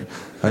attention here.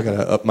 I got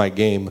to up my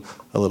game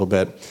a little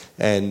bit.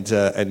 And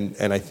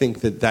I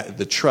think that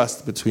the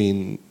trust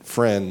between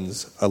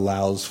friends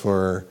allows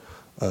for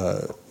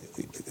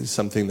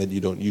something that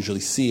you don't usually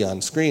see on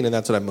screen, and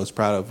that's what I'm most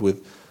proud of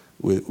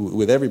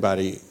with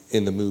everybody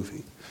in the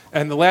movie.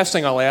 And the last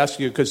thing I'll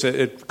ask you, because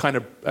it kind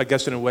of, I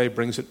guess in a way,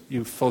 brings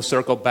you full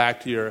circle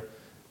back to your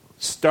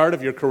start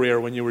of your career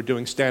when you were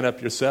doing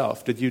stand-up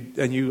yourself. I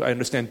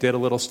understand, did a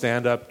little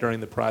stand-up during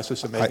the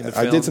process of making the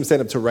film? I did some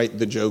stand-up to write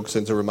the jokes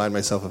and to remind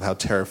myself of how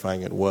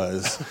terrifying it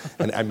was.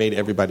 And I made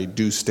everybody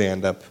do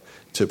stand-up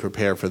to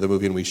prepare for the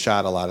movie, and we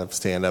shot a lot of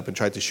stand-up and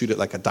tried to shoot it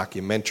like a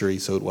documentary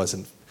so it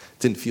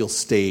didn't feel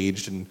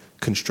staged and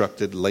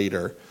constructed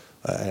later.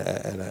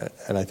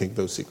 And I think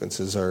those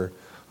sequences are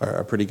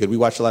pretty good. We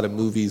watched a lot of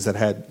movies that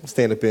had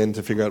stand-up in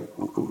to figure out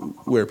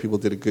where people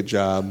did a good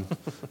job.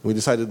 We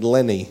decided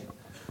Lenny.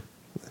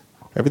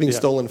 Everything's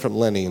stolen from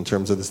Lenny in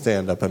terms of the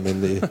stand-up. I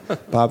mean,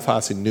 Bob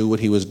Fosse knew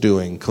what he was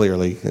doing,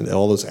 clearly. And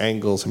all those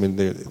angles, I mean,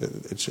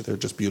 they're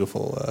just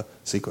beautiful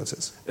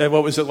sequences. And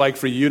what was it like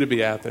for you to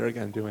be out there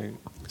again doing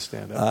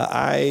stand-up?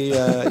 I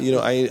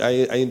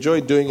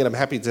enjoyed doing it. I'm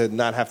happy to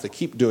not have to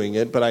keep doing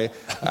it, but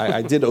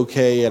I did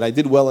okay, and I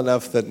did well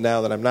enough that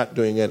now that I'm not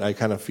doing it, I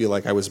kind of feel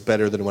like I was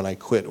better than when I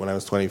quit when I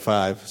was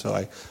 25. So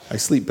I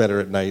sleep better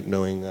at night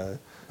knowing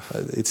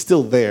it's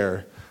still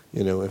there.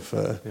 If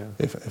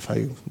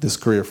this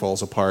career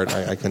falls apart,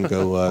 I can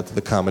go to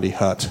the Comedy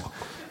Hut.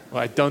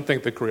 Well, I don't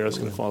think the career is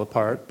going to fall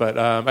apart, but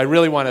I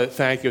really want to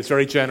thank you. It's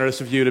very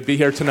generous of you to be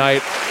here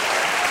tonight.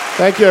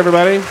 Thank you,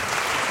 everybody.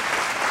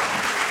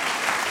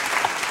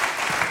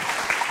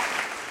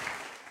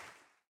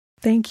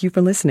 Thank you for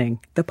listening.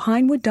 The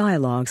Pinewood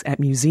Dialogues at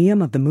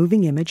Museum of the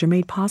Moving Image are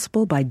made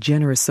possible by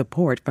generous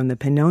support from the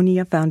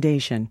Pannonia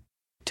Foundation.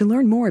 To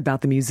learn more about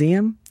the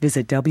museum,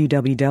 visit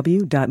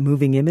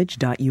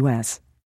www.movingimage.us.